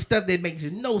dollars and stuff that makes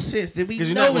no sense. That we 'Cause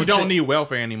you know know You don't need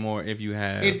welfare anymore if you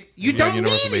have If you don't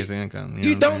universal need it. basic income. You know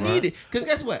what I'm don't saying? need it. Because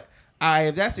guess what?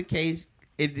 If that's the case,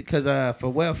 because for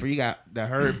welfare, you got the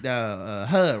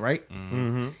HUD, right?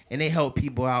 Mm-hmm. And they help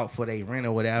people out for their rent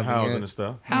or whatever. Housing yeah. and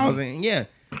stuff. Housing, yeah.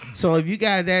 So if you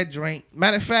got that drink,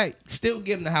 matter of fact, still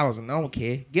give them the housing. I don't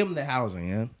care. Give them the housing,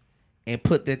 yeah. And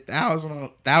put the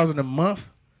 $1,000 a month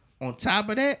on top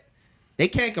of that. They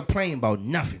can't complain about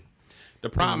nothing. The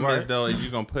problem Right. is though is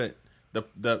you're gonna put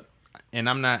the and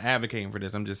I'm not advocating for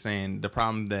this. I'm just saying the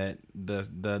problem that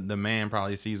the man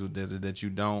probably sees with this is that you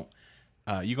don't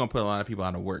you're gonna put a lot of people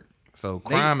out of work. So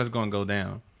crime is gonna go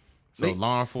down. So They-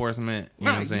 law enforcement, you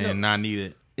know what I'm Right, saying, you know- not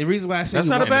needed. The reason why I say That's you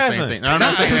not a want- bad Same thing. No, I'm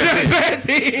not saying that. bad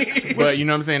thing. But you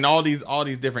know what I'm saying? All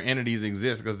these different entities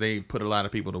exist because they put a lot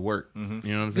of people to work. You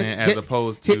know what I'm saying? As Hit-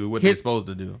 opposed hit- to what hit- they're supposed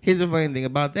to do. Here's the funny thing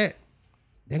about that.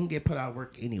 They can get put out of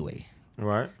work anyway.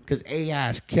 Right. Because AI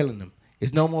is killing them.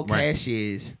 It's no more Right.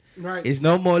 cashiers. Right. It's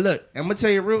no more. Look, I'm gonna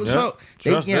tell you real Yeah, talk.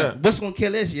 trust Yeah, that. what's gonna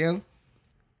kill this, young?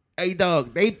 Hey,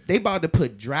 dog, they about to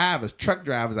put truck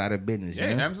drivers out of business,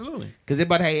 Yeah, yeah. absolutely. Because they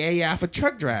about to have AI for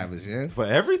truck drivers, yeah. For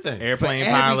everything. Airplane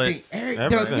For pilots,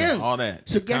 everything. young. all that.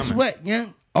 So It's guess coming. what,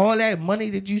 young? All that money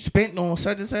that you spent on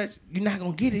such and such, you're not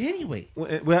gonna get it anyway.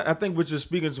 Well, I think what you're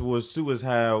speaking towards too is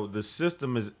how the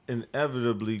system is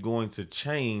inevitably going to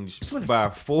change gonna- by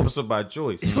force or by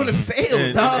choice. It's gonna fail,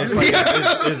 And dog. it's like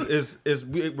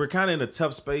we're kind of in a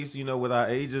tough space, you know, with our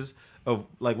ages of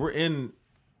like we're in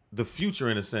the future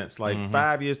in a sense. Like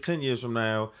 5 years, 10 years from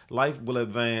now, life will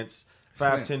advance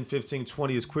 5, Right. 10, 15,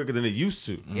 20 years quicker than it used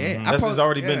to. Yeah, That's just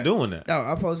already been doing that. No,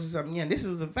 I posted something. Yeah, this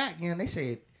is a fact. Yeah, they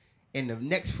said in the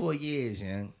next 4 years,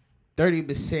 yeah,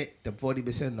 30% to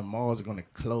 40% of the malls are gonna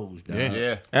close. Dog.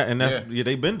 Yeah. And that's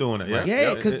they've been doing it. Yeah,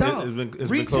 Yeah, because it's been close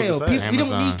retail to people, fact. we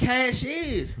don't Amazon. need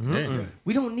cashiers. Yeah.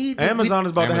 We don't need Amazon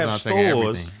is about to have Amazon taking stores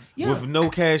everything. Yeah. with no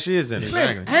cashiers in it.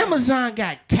 Exactly. Amazon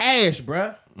got cash,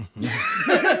 bruh.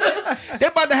 They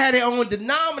about to have their own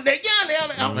denominator. Yeah, they got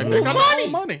their They got their own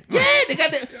own money. Yeah, they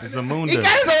got their. It's a moon He dust.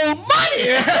 got his own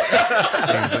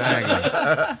money.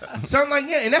 Exactly. So I'm like,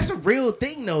 yeah, and that's a real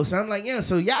thing though. So I'm like, yeah,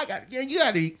 so y'all got, yeah, you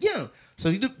got to, yeah. So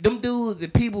you, them dudes, the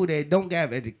people that don't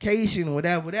have education or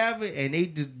whatever, and they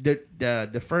just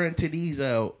deferring to these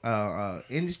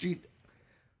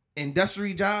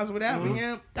industry jobs, or whatever.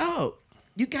 Yeah, dog,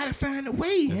 you gotta find a way.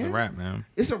 It's yeah. a wrap, man.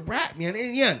 It's a rap, man.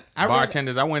 And yeah, I read-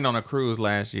 Bartenders. I went on a cruise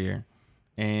last year,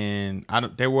 and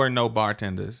there were no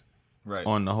bartenders Right.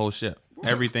 on the whole ship.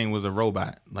 Everything was a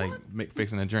robot, like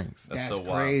fixing the drinks. That's so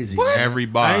wild. crazy. Every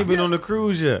bar, I ain't been on the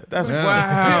cruise yet. That's Yeah.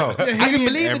 wow. I can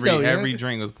believe it though. every yeah.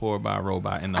 drink was poured by a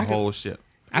robot in the whole ship.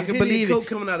 I can Henny believe and it. Coke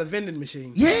coming out of vending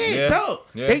machines. Yeah, Yeah. dog.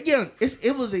 Yeah. They young.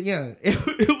 It was a young.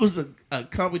 It was a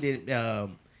company that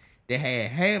had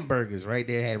hamburgers, right?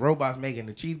 They had robots making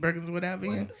the cheeseburgers or whatever.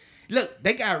 Yeah. Look,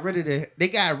 they got rid of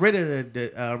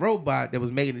the robot that was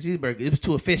making the cheeseburger. It was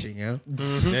too efficient, you know.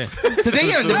 Yeah. So they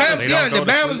young, the man, They don't go the to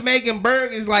man sleep. was making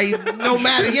burgers like no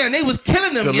matter. Yeah, and they was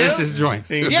killing them. Delicious yeah. joints.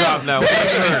 He ain't Yeah. dropped now one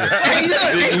burger. Hey, look,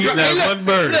 He hey, eat look, that look, one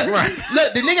burger.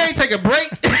 look, the nigga ain't take a break.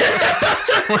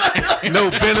 No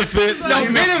benefits. No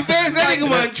benefits. That nigga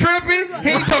wasn't tripping. He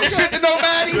ain't talk shit to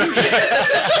nobody.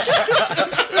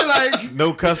 Like,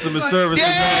 No customer service.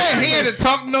 Yeah, he had to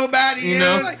talk to nobody. You You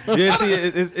know? know? Yeah, see,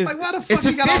 it's like why the It's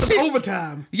fuck you got all this efficient.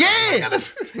 overtime? Yeah,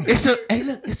 hey,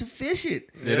 look, it's efficient.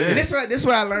 It And is. this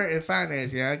what I learned in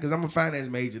finance, yeah, because I'm a finance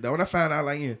major. Though when I found out,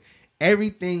 like, yeah,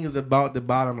 everything is about the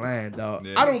bottom line, dog.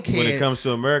 Yeah. I don't care when it comes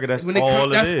to America, that's When it all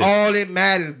comes- it that's is. all that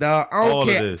matters, dog. I don't All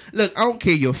it care. is. Look, I don't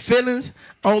care your feelings.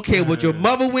 I don't care what your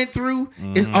mother went through.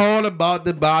 It's all about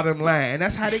the bottom line, and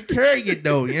that's how they carry it,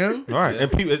 though, yeah. All right,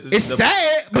 and people, It's the,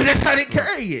 sad, but that's how they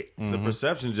carry it. the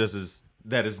perception just is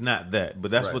that it's not that, but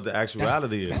that's Right. what the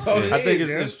actuality is. all it I think is,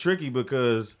 it's tricky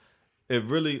because it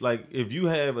really like if you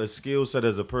have a skill set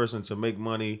as a person to make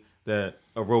money that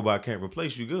a robot can't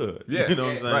replace, you good. Yeah. You know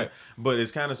what I'm saying? Right. But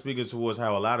it's kind of speaking towards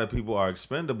how a lot of people are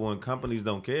expendable and companies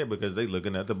don't care because they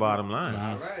looking at the bottom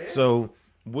line. So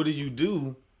what do you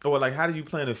do? Or like how do you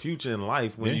plan a future in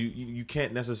life when you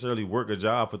can't necessarily work a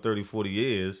job for 30, 40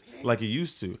 years like you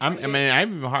used to? I'm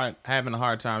having a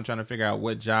hard time trying to figure out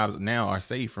what jobs now are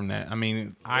safe from that. I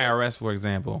mean, IRS, for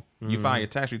example, you file your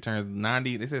tax returns.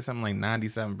 They said something like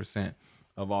 97%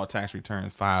 of all tax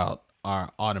returns filed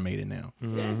are automated now.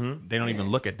 They don't even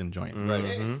look at them joints.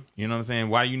 Right. You know what I'm saying?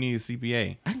 Why do you need a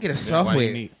CPA? I can get a Why do you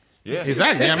software. need? Yeah.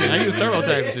 Exactly. I mean, I use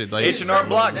TurboTax and shit. Like H&R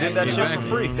Block did that shit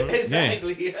for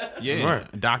Exactly. free. Exactly. Yeah,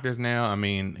 Right. doctors now. I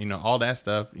mean, all that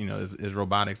stuff. Is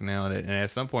robotics now, and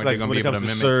at some point Like they're when gonna it be able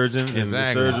comes to to mimic surgeons and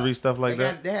Exactly. the surgery stuff like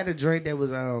that. They had a drink that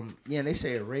was they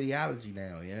said radiology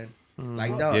now, yeah.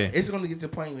 Like dog, Yeah. it's gonna get to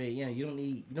the point where you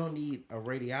don't need a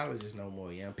radiologist no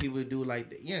more, yeah. People do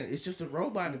like it's just a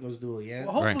robot that goes do it, yeah.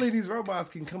 Well, hopefully these robots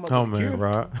can come up Come with a man, cure.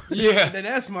 Rob. Yeah. Then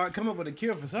that's smart. Come up with a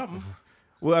cure for something.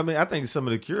 Well, I mean, I think some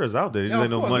of the cures out there. There just Yeah, ain't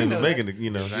of no course, money we for know making that. the, you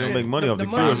know, you Yeah. don't make money off the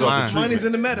money- cures, off line. the treatment. Money's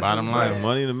in the medicine. Bottom so- line.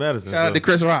 Money in the medicine. Shout out so- to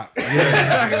Chris Rock.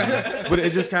 But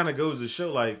it just kind of goes to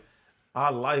show, like,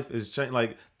 our life is changed.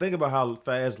 Like, think about how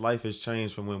fast life has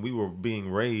changed from when we were being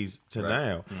raised to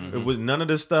now. It was none of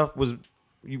this stuff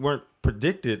you weren't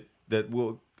predicted that.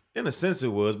 Well, in a sense, it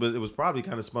was, but it was probably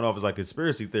kind of spun off as like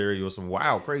conspiracy theory or some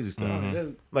wild, crazy stuff.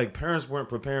 There's- Like parents weren't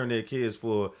preparing their kids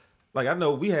for. Like I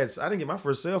know I didn't get my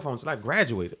first cell phone until I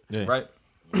graduated. Yeah. Right.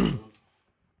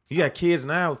 You got kids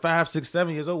now, 5, 6,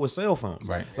 7 years old with cell phones.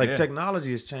 Right. Like Yeah.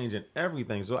 technology is changing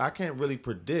everything. So I can't really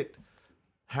predict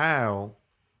how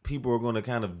people are going to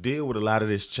kind of deal with a lot of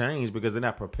this change because they're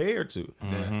not prepared to.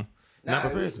 Not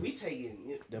prepared to. we taking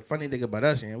the funny thing about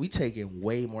us, we taking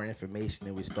way more information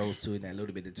than we're supposed to in that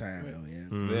little bit of time,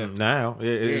 though, Now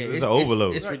it's an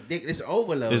overload. It's ridiculous. It's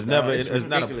overload. It's dog. never. It's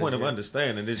not a ridiculous, point of yeah.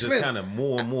 understanding. It's just Really? kind of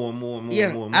more and more and more and more Yeah,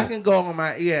 and more and more. I can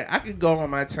go on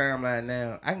my timeline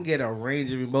now. I can get a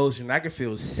range of emotion. I can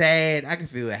feel sad. I can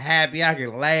feel happy. I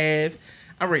can laugh.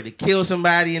 I'm ready to kill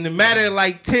somebody in the matter of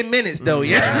like 10 minutes, though.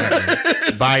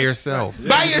 Yeah, by yourself.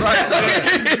 by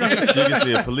yourself. You can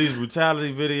see a police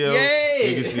brutality video. Yeah.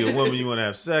 You can see a woman you want to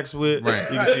have sex with.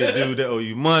 Right. You can see a dude that owe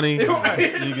you money. You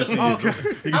can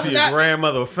see your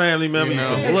grandmother or family member you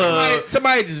for blood.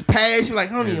 Somebody just passed you like,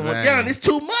 honey, Exactly. young, it's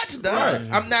too much, dog.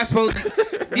 I'm not supposed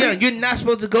to. Yeah, you're not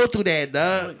supposed to go through that,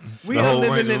 dog. We The are whole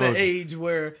range living of in an emotion. age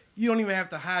where you don't even have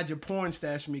to hide your porn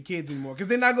stash from your kids anymore because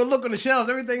they're not gonna look on the shelves.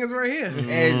 Everything is right here.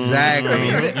 Exactly.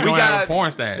 You don't have got- a porn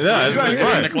stash. Yeah, it's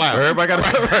in the cloud. Everybody got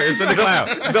right. It's in the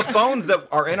cloud. The phones that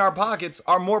are in our pockets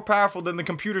are more powerful than the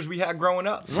computers we had growing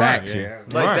up. Facts. Yeah.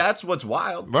 Like Right. that's what's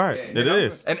wild. Right. It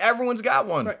is. And everyone's got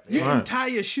one. Right. You can Right. tie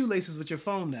your shoelaces with your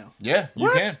phone now. Yeah, you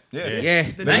can. Yeah. Yeah.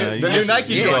 The Yeah, new- you The new can-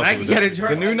 Nike you Yeah, can joints. also Nike do got a that. drink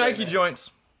The new like Nike that. joints.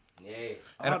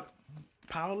 all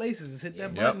power laces. Just hit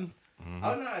that Yep. button.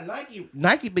 Oh no,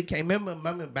 Nike became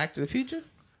remember Back to the Future.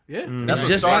 Yeah. That's what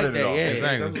Just started like it all. that, yeah.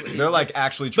 Exactly. They're like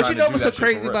actually trying But you to know do what's so that shit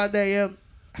crazy for real. about that? Yeah,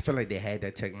 I feel like they had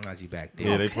that technology back then.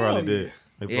 Yeah, they probably hell did.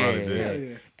 They probably did.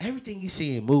 Yeah. Everything you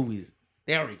see in movies,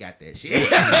 they already got that shit.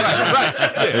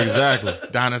 Exactly.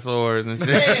 Dinosaurs and shit.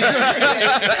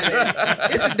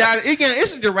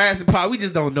 It's a Jurassic Park. We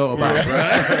just don't know about it, bro.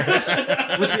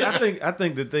 Well, see, I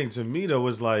think the thing to me though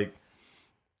was like,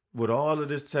 with all of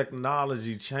this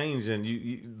technology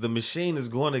changing, the machine is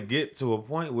going to get to a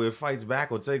point where it fights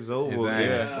back or takes over. Exactly.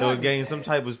 Or it'll gain some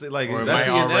type of like Or it that's might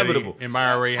the already- inevitable. It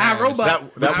might already I, have.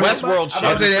 Robot. That's Westworld I was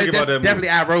just shit. thinking about that Definitely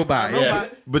iRobot. Yeah.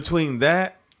 Robot. Between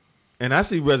that and I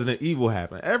see Resident Evil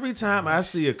happen every time I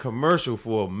see a commercial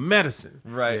for medicine,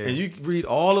 Right. And you read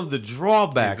all of the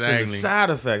drawbacks and the Exactly. side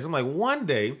effects. I'm like, one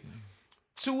day,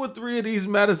 2 or 3 of these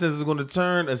medicines is going to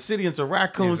turn a city into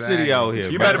Raccoon City Exactly. out here.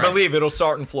 You bro. better believe it'll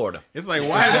start in Florida. It's like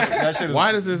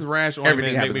why does this rash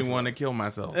ointment make me want to kill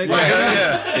myself?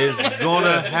 Exactly. It's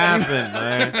gonna happen,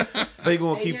 man. They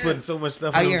gonna keep putting so much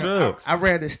stuff in them drugs. I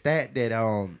read a stat that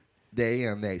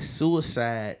that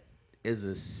suicide is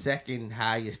the second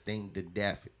highest thing to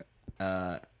death,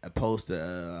 opposed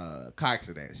to car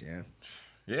accidents.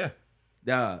 Yeah.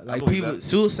 Yeah. Like believe people, that.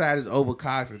 suicide is over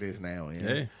car accidents now.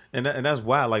 Yeah. Yeah. And that's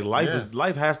why, like,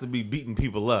 life has to be beating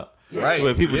people up. Right. So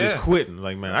where people just Yeah. quitting,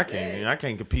 like, man, I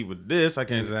can't compete with this. I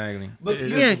can't. Exactly. But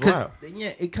It's yeah, just wild.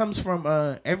 because it comes from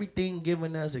everything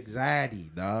giving us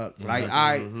anxiety, dog. Like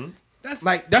That's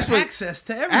that's what access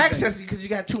to everything. access because you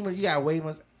got too much. You got way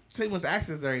much, too much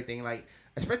access to everything. Like,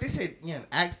 especially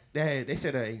they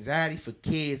said anxiety for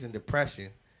kids and depression.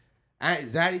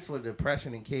 Anxiety for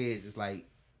depression and kids is like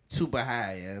super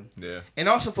high, yeah. Yeah. And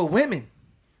also for women,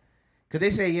 because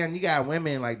they say, you got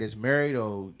women like that's married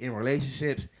or in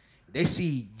relationships. They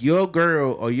see your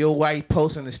girl or your wife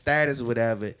posting the status or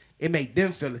whatever, it make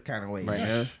them feel the kind of way. Right.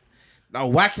 Yeah. Now,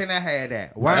 why can't I have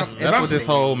that? Why? That's if I'm what this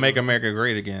single- whole "Make America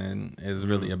Great Again" is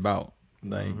really about.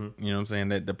 Like, you know what I'm saying?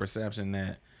 That the perception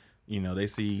that, you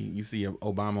see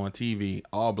Obama on TV,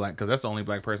 all black, because that's the only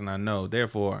black person I know.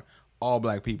 Therefore, all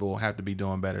black people have to be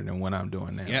doing better than what I'm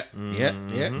doing now. Yep. You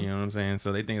know what I'm saying?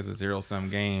 So they think it's a zero-sum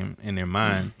game in their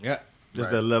mind. Yep. Just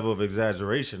that level of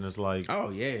exaggeration. It's like,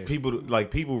 Oh yeah.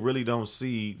 people really don't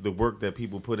see the work that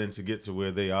people put in to get to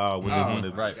where they are, where they want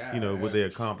to, right. what they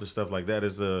accomplish, stuff like that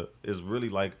is really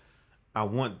like I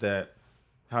want that.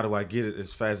 How do I get it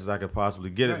as fast as I could possibly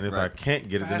get it? And if I Right. can't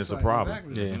get it, then it's a Fast problem. life,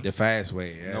 exactly. Yeah. The fast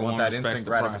way. Yeah. No I want one that respects instant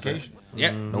the process. gratification.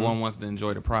 Yeah. No one wants to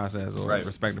enjoy the process or Right.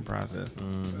 respect the process. Oh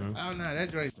no,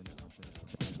 that's right.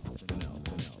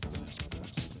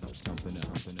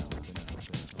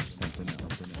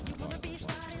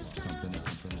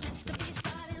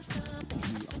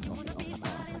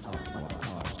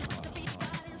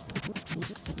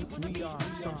 We are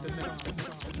something else.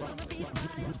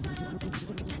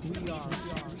 We are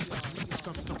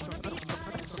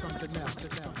something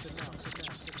else.